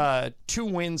 2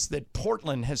 wins that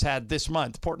Portland has had this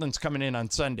month, Portland's coming in on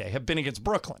Sunday, have been against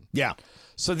Brooklyn. Yeah.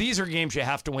 So these are games you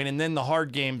have to win. And then the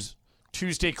hard games,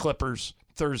 Tuesday Clippers,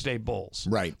 Thursday Bulls.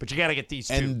 Right. But you got to get these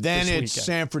 2 And then this it's weekend.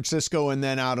 San Francisco and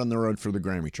then out on the road for the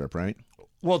Grammy trip, right?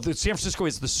 Well, the San Francisco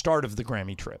is the start of the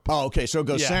Grammy trip. Oh, okay. So it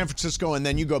goes San Francisco and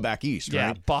then you go back east, yeah,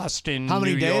 right? Boston, How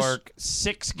many New days? York,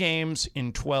 6 games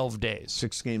in 12 days.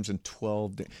 6 games in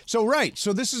 12 days. So, right.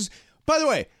 So this is, by the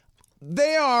way,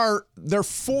 they're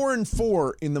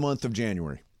 4-4 in the month of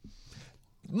January.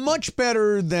 much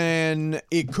better than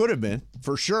it could have been,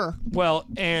 for sure. Well,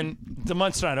 and the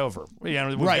month's not over. We've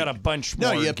got a bunch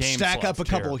more. No, you games stack up a left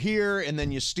couple here, and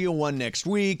then you steal one next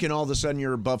week, and all of a sudden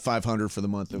you're above 500 for the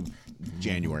month of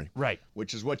January. Right.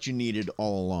 Which is what you needed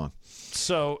all along.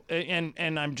 So,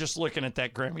 and I'm just looking at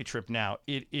that Grammy trip now.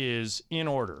 It is in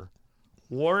order: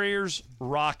 Warriors,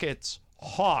 Rockets,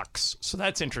 Hawks. So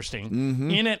that's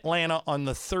interesting. In Atlanta on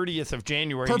the 30th of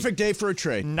January. Perfect day for a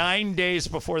trade. 9 days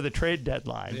before the trade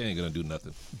deadline. They ain't going to do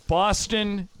nothing.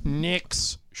 Boston,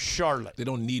 Knicks, Charlotte. They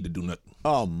don't need to do nothing.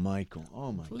 Oh, Michael.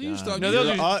 Oh, my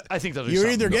God. I think those are You're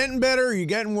something. either getting better or you're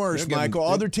getting worse, Michael.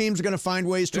 Other teams are going to find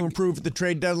ways to improve at the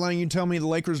trade deadline. You tell me the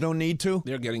Lakers don't need to?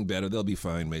 They're getting better. They'll be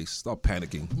fine, Mace. Stop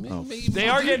panicking. They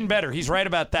are getting better. He's right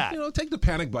about that. Take the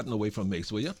panic button away from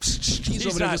Mace, will you? He's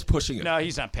over there just pushing it. No,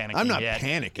 he's not panicking. I'm not yet.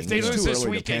 panicking. If they It's lose too this early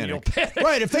to weekend, you'll panic. panic.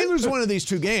 Right, if they lose one of these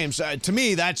two games, to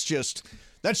me, that's just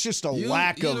a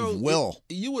lack of will.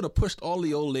 You would have pushed all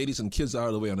the old ladies and kids out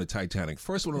of the way on the Titanic.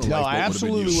 First one on the No, lifeboat I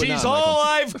absolutely would not. She's all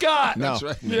I've got. No, That's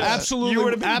right. Yeah. absolutely, You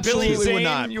would have been absolutely Billy Zane. would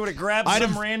not. You would have grabbed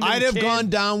some random I'd have kid. gone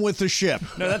down with the ship.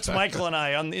 No, that's Michael and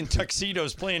I in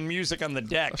tuxedos playing music on the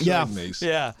deck. Yeah. Mace.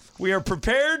 Yeah. We are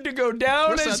prepared to go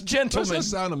down as gentlemen.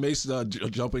 What's that sound of Mace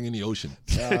jumping in the ocean?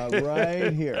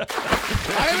 Right here.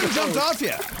 I haven't jumped off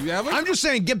yet. You haven't? I'm just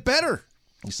saying, get better.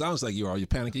 It sounds like you are. You're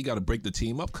panicking. You got to break the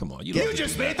team up. Come on.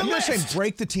 I'm not saying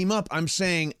break the team up. I'm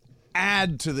saying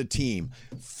add to the team.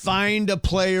 Find a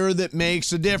player that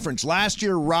makes a difference. Last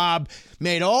year, Rob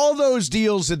made all those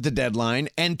deals at the deadline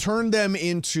and turned them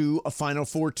into a Final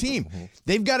Four team.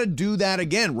 They've got to do that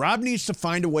again. Rob needs to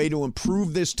find a way to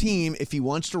improve this team if he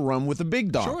wants to run with the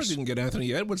big dogs. Sure, if you can get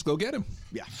Anthony Edwards, go get him.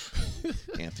 Yeah.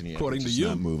 Anthony According Edwards to is you.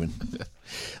 not moving.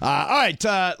 All right,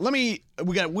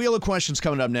 we got Wheel of Questions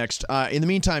coming up next. In the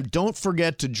meantime, don't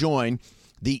forget to join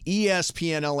the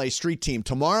ESPN LA Street Team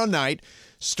tomorrow night,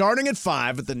 starting at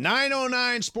 5 at the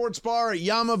 909 Sports Bar at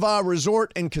Yamava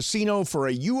Resort and Casino for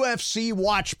a UFC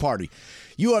watch party.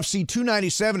 UFC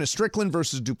 297 is Strickland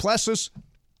versus Duplessis,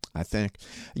 I think.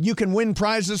 You can win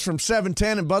prizes from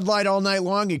 710 and Bud Light all night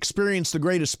long. Experience the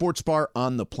greatest sports bar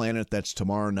on the planet. That's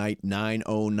tomorrow night,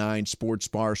 909 Sports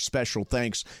Bar. Special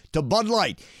thanks to Bud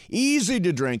Light. Easy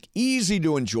to drink, easy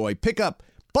to enjoy. Pick up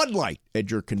Bud Light at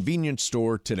your convenience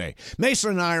store today.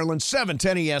 Mason, Ireland,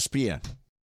 710 ESPN.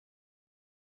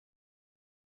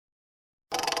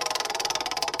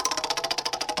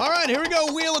 All right, here we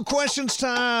go. Wheel of Questions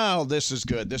time. This is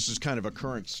good. This is kind of a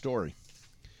current story.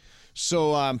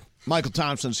 So, Michael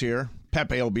Thompson's here.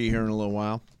 Pepe will be here in a little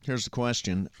while. Here's the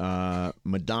question.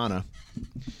 Madonna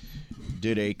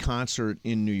did a concert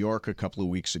in New York a couple of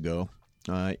weeks ago.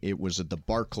 It was at the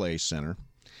Barclays Center.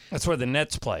 That's where the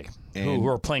Nets play, who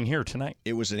are playing here tonight.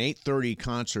 It was an 8:30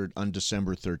 concert on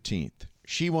December 13th.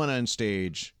 She went on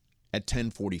stage at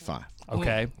 10:45.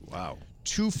 Okay. Wow.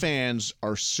 2 fans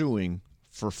are suing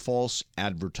for false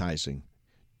advertising.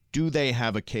 Do they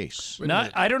have a case?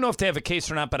 I don't know if they have a case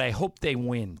or not, but I hope they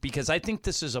win because I think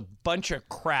this is a bunch of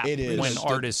crap It is. when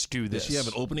artists do this. Does she have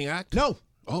an opening act? No.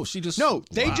 Oh, she just... No,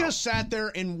 they Wow. just sat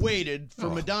there and waited for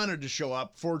Madonna to show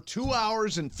up for 2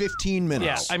 hours and 15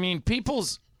 minutes. Yeah, I mean,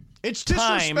 people's it's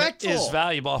time disrespectful. is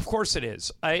valuable. Of course it is.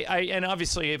 And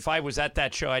obviously, if I was at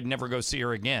that show, I'd never go see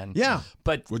her again. Yeah.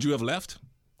 But Would you have left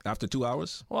after 2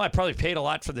 hours? well, I probably paid a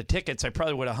lot for the tickets. I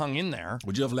probably would have hung in there.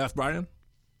 Would you have left, Brian?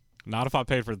 Not if I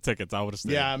paid for the tickets. I would have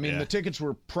stayed. Yeah, I mean, the tickets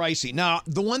were pricey. Now,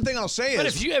 the one thing I'll say But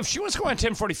is... if she wants to go on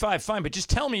 10:45, fine. But just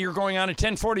tell me you're going on at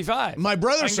 10:45. My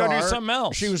brother I saw can go her. do something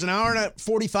else. She was an hour and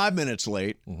 45 minutes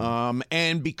late.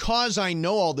 And because I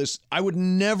know all this, I would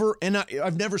never, and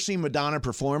I've never seen Madonna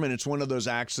perform, and it's one of those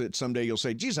acts that someday you'll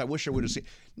say, geez, I wish I would have seen.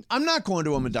 I'm not going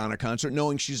to a Madonna concert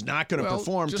knowing she's not going to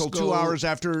perform just till 2 hours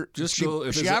after she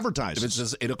advertises. If it's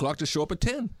just 8 o'clock, to show up at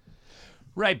 10.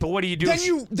 Right, but what do you do?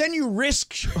 Then you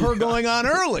risk her going on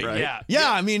early. Right.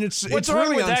 Yeah. I mean, it's What's wrong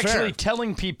really with unfair. actually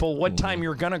telling people what time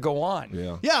you're going to go on?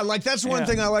 Yeah. Yeah, like that's one Yeah.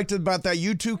 thing I liked about that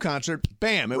U2 concert.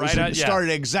 Bam, it Right, started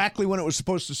exactly when it was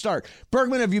supposed to start.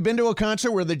 Bergman, have you been to a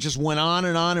concert where they just went on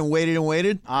and waited and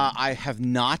waited? I have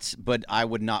not, but I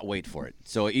would not wait for it.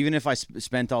 So even if I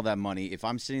spent all that money, if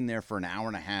I'm sitting there for an hour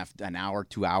and a half, an hour,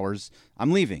 2 hours,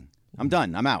 I'm leaving. I'm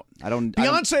done. I'm out.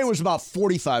 Beyonce was about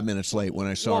 45 minutes late when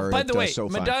I saw her. By the way,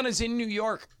 SoFi. Madonna's in New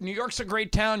York. New York's a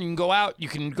great town. You can go out. You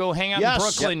can go hang out in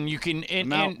Brooklyn. You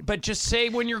can, but just say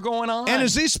when you're going on. And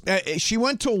as these, she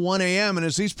went till 1 a.m. And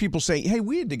as these people say, hey,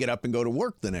 we had to get up and go to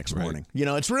work the next morning. You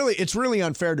know, it's really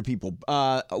unfair to people.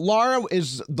 Laura,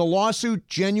 is the lawsuit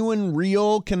genuine,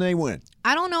 real? Can they win?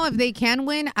 I don't know if they can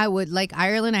win. I would like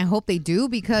Ireland. I hope they do,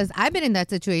 because I've been in that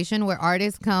situation where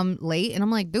artists come late and I'm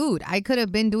like, dude, I could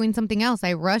have been doing something else.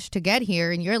 I rushed to get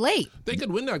here and you're late. They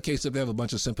could win that case if they have a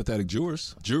bunch of sympathetic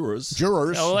jurors.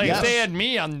 Oh, like if they had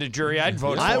me on the jury, I'd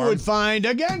vote for I them. would find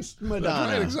against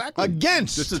Madonna. Right, exactly.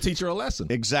 Against. Just to teach her a lesson.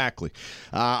 Exactly.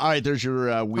 All right, there's your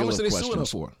wheel How much of are they suing her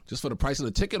questions. for? Just for the price of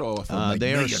the ticket, or for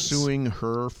They are millions? suing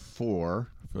her for...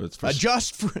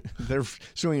 they're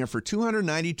suing her for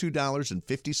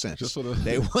 $292.50. Just for the-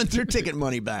 They want their ticket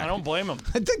money back. I don't blame them.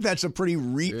 I think that's a pretty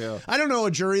I don't know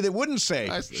a jury that wouldn't say,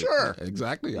 sure.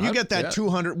 Exactly. You get that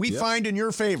 200. We find in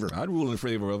your favor. I'd rule in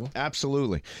favor of them.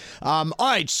 Absolutely. All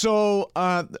right, so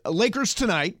Lakers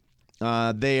tonight.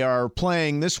 They are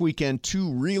playing this weekend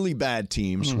two really bad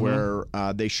teams where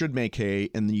they should make hay,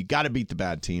 and you got to beat the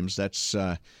bad teams. That's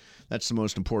the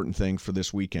most important thing for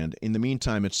this weekend. In the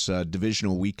meantime, it's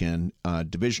divisional weekend,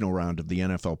 divisional round of the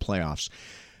NFL playoffs.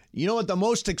 You know what the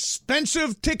most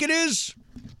expensive ticket is?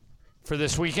 For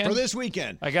this weekend? For this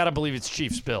weekend. I got to believe it's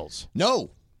Chiefs-Bills.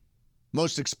 No.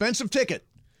 Most expensive ticket.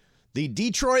 The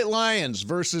Detroit Lions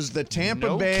versus the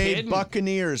Tampa Bay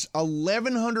Buccaneers.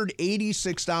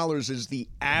 $1,186 is the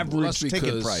average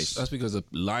ticket price. That's because the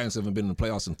Lions haven't been in the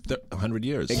playoffs in 100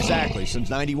 years. Exactly, since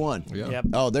 91. Yeah. Yep.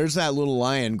 Oh, there's that little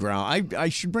lion growl. I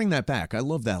should bring that back. I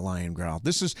love that lion growl.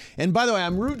 And by the way,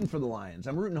 I'm rooting for the Lions.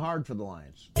 I'm rooting hard for the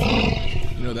Lions.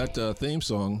 You know, that theme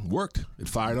song worked. It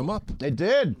fired them up. It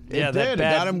did. It did. It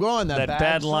got them going. That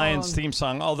bad song. Lions theme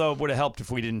song, although it would have helped if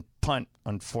we didn't punt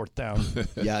on 4th down.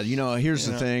 Yeah, here's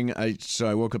the thing. So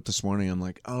I woke up this morning. I'm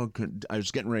like, I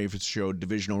was getting ready for the show,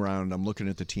 divisional round. I'm looking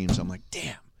at the teams. I'm like,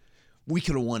 damn, we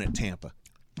could have won at Tampa.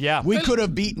 Yeah. We could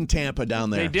have beaten Tampa down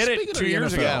there. They did it Speaking of 2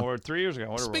 years the ago NFL, or 3 years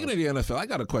ago. Speaking of the NFL, I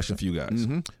got a question for you guys.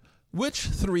 Which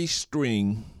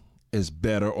 3-string is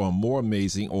better or more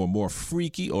amazing or more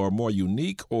freaky or more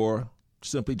unique or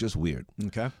simply just weird?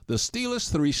 Okay. The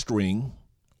Steelers 3-string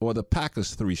or the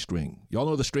Packers 3-string? Y'all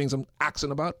know the strings I'm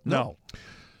asking about? No.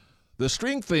 The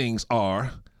string things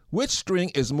are, which string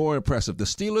is more impressive? The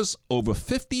Steelers over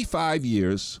 55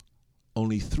 years,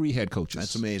 only 3 head coaches.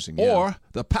 That's amazing. Or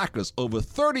the Packers over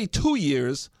 32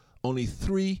 years, only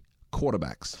 3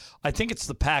 quarterbacks. I think it's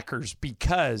the Packers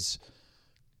because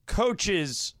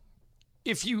coaches,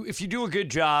 if you do a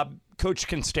good job, coach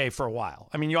can stay for a while.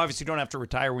 I mean, you obviously don't have to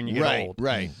retire when you get old.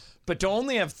 Right. But to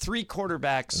only have 3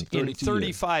 quarterbacks in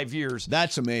 35 years.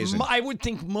 That's amazing. I would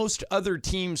think most other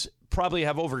teams probably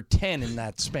have over 10 in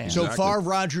that span. So Favre,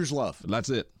 Rodgers, Love. That's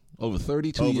it. Over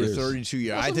 32 years. Over 32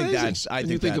 years. That's I think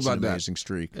amazing. that's about an that. amazing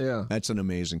streak. Yeah. That's an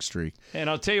amazing streak. And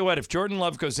I'll tell you what, if Jordan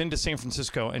Love goes into San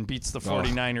Francisco and beats the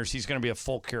 49ers, he's going to be a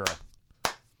folk hero.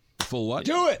 Full what?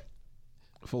 Do it.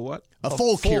 Full what? A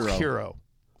folk hero.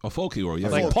 A folk hero, yeah.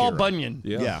 Like Paul Bunyan.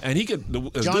 Yeah. And he could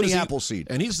Johnny Appleseed.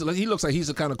 And he looks like he's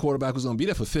the kind of quarterback who's going to be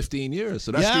there for 15 years.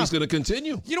 So that streak's going to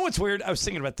continue. You know what's weird? I was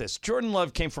thinking about this. Jordan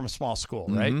Love came from a small school,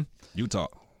 right? Utah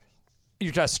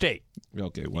State.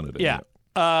 Okay, one of them. Yeah.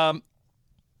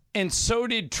 And so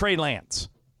did Trey Lance.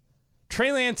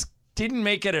 Trey Lance didn't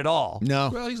make it at all.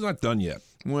 No. Well, he's not done yet.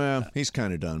 Well, he's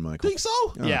kind of done, Michael. Think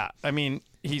so? Yeah. I mean,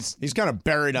 he's kind of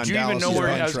buried on Do you even Dallas. know where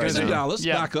I was He's in Dallas,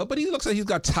 Yeah. back up, but he looks like he's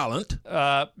got talent.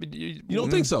 You don't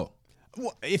think so?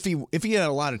 Well, if he had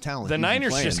a lot of talent, The he'd be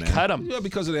Niners playing, just man. cut him. Yeah,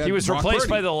 because of that. He was Brock replaced Purdy.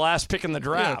 by the last pick in the Yeah,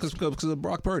 draft. because of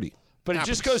Brock Purdy. But it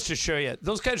just goes to show you,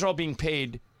 those guys are all being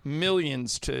paid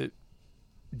millions to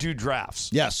do drafts.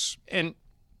 Yes. And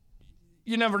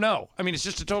you never know. I mean, it's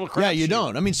just a total crap. Yeah, you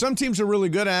don't. I mean, some teams are really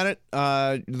good at it.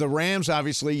 The Rams,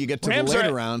 obviously, you get to the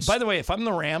later rounds. By the way, if I'm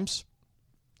the Rams,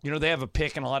 they have a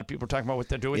pick, and a lot of people are talking about what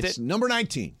they'll do with It's it. number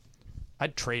 19.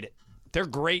 I'd trade it. They're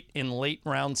great in late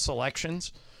round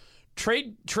selections.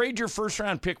 Trade your first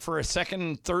round pick for a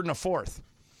second, third, and a fourth.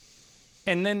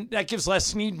 And then that gives Les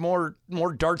Snead more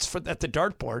darts at the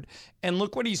dartboard. And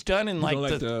look what he's done in You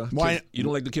don't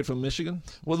like the kid from Michigan?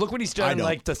 Well, look what he's done in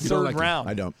like the You don't third like him? round.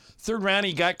 I don't. Third round,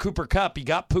 he got Cooper Kupp. He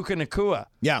got Puka Nacua.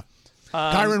 Yeah.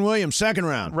 Kyron Williams, second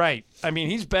round. Right. I mean,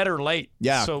 he's better late.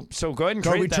 Yeah. So go ahead and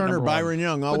Kobe trade that Turner, number Byron one.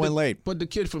 Young, all went late. But the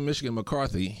kid from Michigan,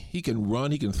 McCarthy, he can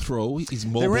run, he can throw, he's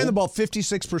mobile. They ran the ball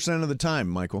 56% of the time,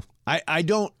 Michael.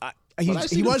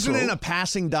 He wasn't in a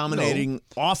passing dominating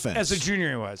offense. As a junior,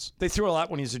 he was. They threw a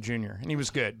lot when he was a junior, and he was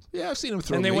good. Yeah, I've seen him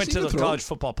throw. And they He's went seen to him the throw. college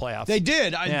football playoff. They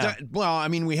did. Yeah.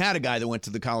 We had a guy that went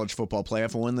to the college football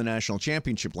playoff and won the national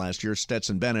championship last year,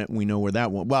 Stetson Bennett. We know where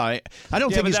that went. Well, I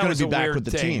don't think he's going to be back with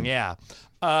the team. Yeah.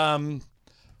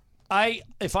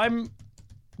 If I'm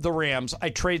the Rams, I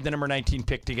trade the number 19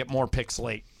 pick to get more picks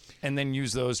late, and then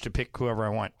use those to pick whoever I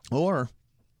want. Or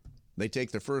they take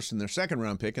their first and their second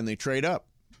round pick and they trade up.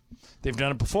 They've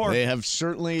done it before. They have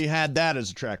certainly had that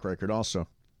as a track record also.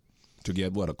 To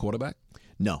get what, a quarterback?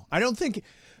 No, I don't think.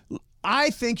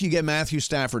 I think you get Matthew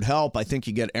Stafford help. I think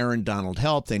you get Aaron Donald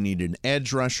help. They need an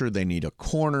edge rusher. They need a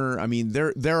corner. I mean,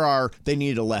 they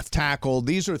need a left tackle.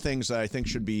 These are things that I think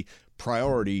should be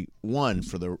priority one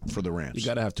for the Rams. You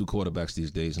got to have 2 quarterbacks these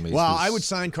days. Well, I would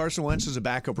sign Carson Wentz as a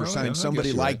backup or sign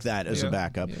somebody like that as a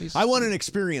backup. Yeah, I want an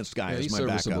experienced guy as my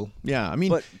backup. Yeah, I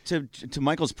mean, but to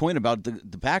Michael's point about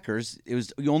the Packers,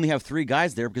 you only have 3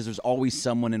 guys there because there's always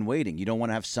someone in waiting. You don't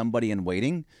want to have somebody in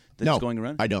waiting that's going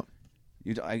around. I don't.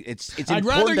 It's I'd important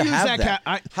rather to use have that.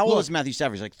 How old is Matthew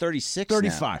Stafford? He's like 36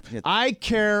 35. now. I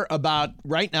care about,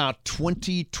 right now,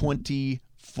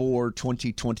 2024,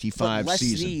 2025 but Les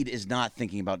season. Snead is not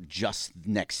thinking about just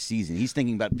next season. He's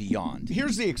thinking about beyond.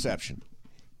 Here's the exception.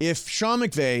 If Sean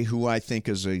McVay, who I think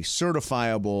is a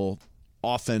certifiable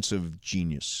offensive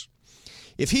genius,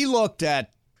 if he looked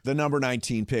at the number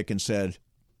 19 pick and said,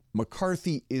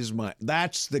 McCarthy is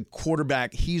that's the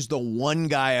quarterback. He's the one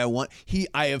guy I want.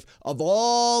 I have, of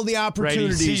all the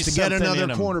opportunities to get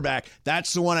another quarterback,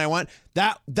 that's the one I want.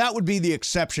 That would be the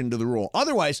exception to the rule.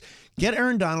 Otherwise, get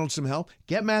Aaron Donald some help,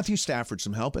 get Matthew Stafford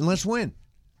some help, and let's win.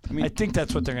 I think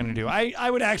that's what they're going to do. I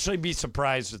would actually be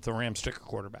surprised if the Rams took a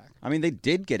quarterback. I mean, they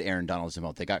did get Aaron Donald some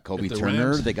help. They got Kobe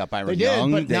Turner. They got Byron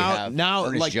Young. But they have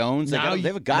Ernest Jones. They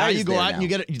have a guy. Now you go out and you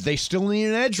get it. They still need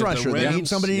an edge rusher. They need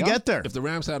somebody to get there. If the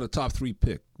Rams had a top 3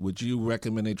 pick, would you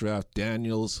recommend they draft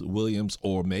Daniels, Williams,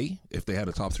 or May if they had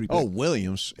a top 3 pick? Oh,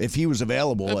 Williams, if he was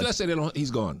available. Let's say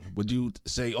he's gone. Would you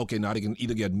say, okay, now they can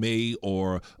either get May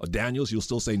or Daniels? You'll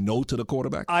still say no to the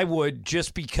quarterback? I would,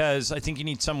 just because I think you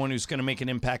need someone who's going to make an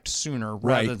impact sooner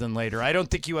rather than later. I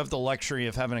don't think you have the luxury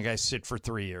of having a guy sit for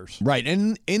 3 years. Right,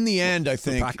 and in the end, I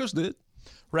think the Packers did.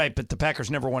 Right, but the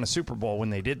Packers never won a Super Bowl when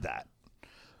they did that.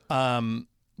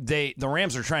 The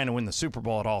Rams are trying to win the Super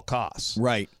Bowl at all costs.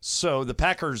 Right. So the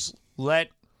Packers let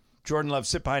Jordan Love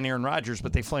sit behind Aaron Rodgers,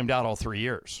 but they flamed out all 3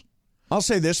 years. I'll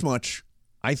say this much.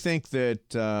 I think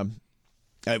that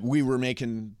we were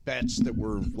making bets that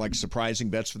were like surprising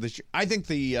bets for this year. I think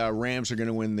the Rams are going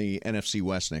to win the NFC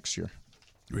West next year.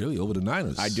 Really? Over the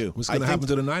Niners? I do. What's going to happen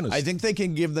to the Niners? I think they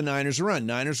can give the Niners a run.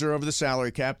 Niners are over the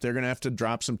salary cap. They're going to have to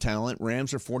drop some talent.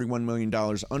 Rams are $41 million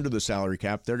under the salary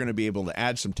cap. They're going to be able to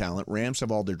add some talent. Rams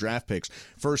have all their draft picks.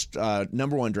 First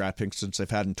number 1 draft pick since they've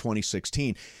had in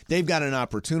 2016. They've got an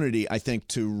opportunity, I think,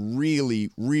 to really,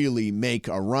 really make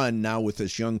a run now with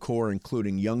this young core,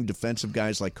 including young defensive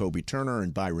guys like Kobe Turner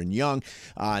and Byron Young.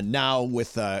 Now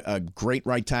with a great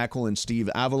right tackle in Steve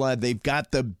Avila. They've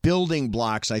got the building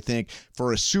blocks, I think,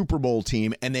 for a Super Bowl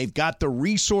team, and they've got the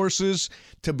resources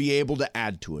to be able to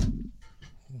add to it.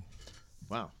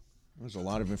 Wow. That was a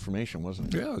lot of information,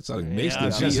 wasn't it? Yeah, it's like Mason.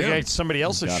 It's somebody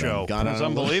else's show. It's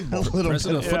unbelievable.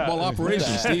 President of Football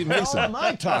Operations, Steve Mason. What am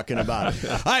I talking about?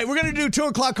 All right, we're going to do 2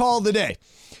 o'clock call of the day.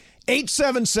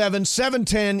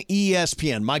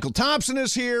 877-710-ESPN. Michael Thompson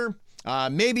is here.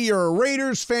 Maybe you're a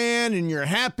Raiders fan and you're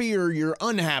happy or you're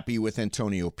unhappy with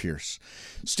Antonio Pierce.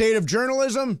 State of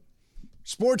journalism,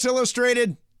 Sports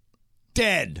Illustrated,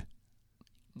 dead.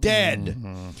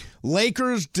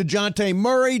 Lakers, DeJounte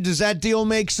Murray, does that deal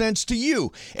make sense to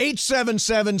you?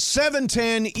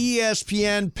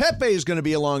 877-710-ESPN. Pepe is going to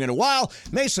be along in a while.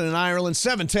 Mason and Ireland,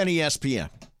 710 ESPN.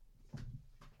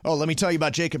 Oh, let me tell you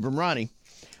about Jacob Emrani.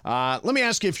 Let me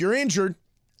ask you, if you're injured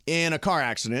in a car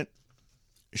accident,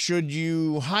 should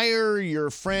you hire your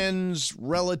friend's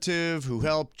relative who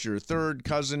helped your third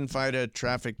cousin fight a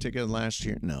traffic ticket last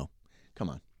year? No. Come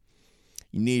on.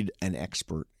 You need an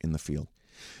expert in the field.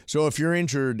 So if you're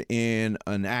injured in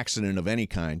an accident of any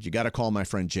kind, you got to call my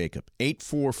friend Jacob.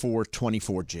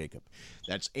 844-24-JACOB.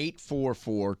 That's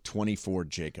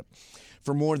 844-24-JACOB.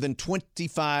 For more than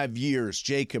 25 years,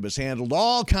 Jacob has handled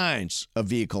all kinds of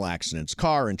vehicle accidents,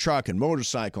 car and truck and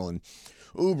motorcycle and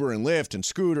Uber and Lyft and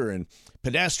scooter and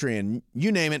pedestrian,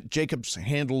 you name it, Jacob's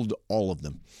handled all of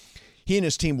them. He and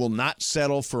his team will not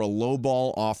settle for a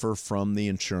lowball offer from the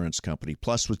insurance company.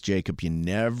 Plus, with Jacob, you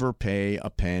never pay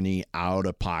a penny out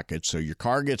of pocket. So your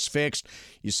car gets fixed,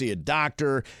 you see a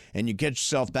doctor, and you get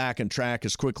yourself back on track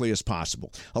as quickly as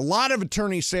possible. A lot of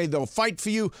attorneys say they'll fight for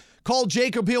you. Call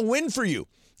Jacob, he'll win for you.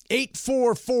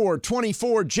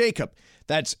 844-24-JACOB.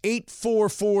 That's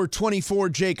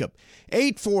 844-24-JACOB.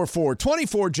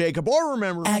 844-24-JACOB. Or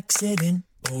remember, accident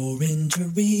or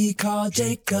injury, call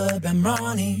Jacob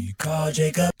Emrani. Call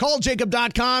Jacob.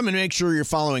 CallJacob.com and make sure you're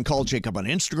following Call Jacob on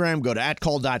Instagram. Go to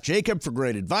 @call.jacob for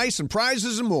great advice and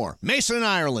prizes and more. Mason and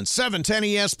Ireland, 710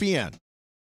 ESPN.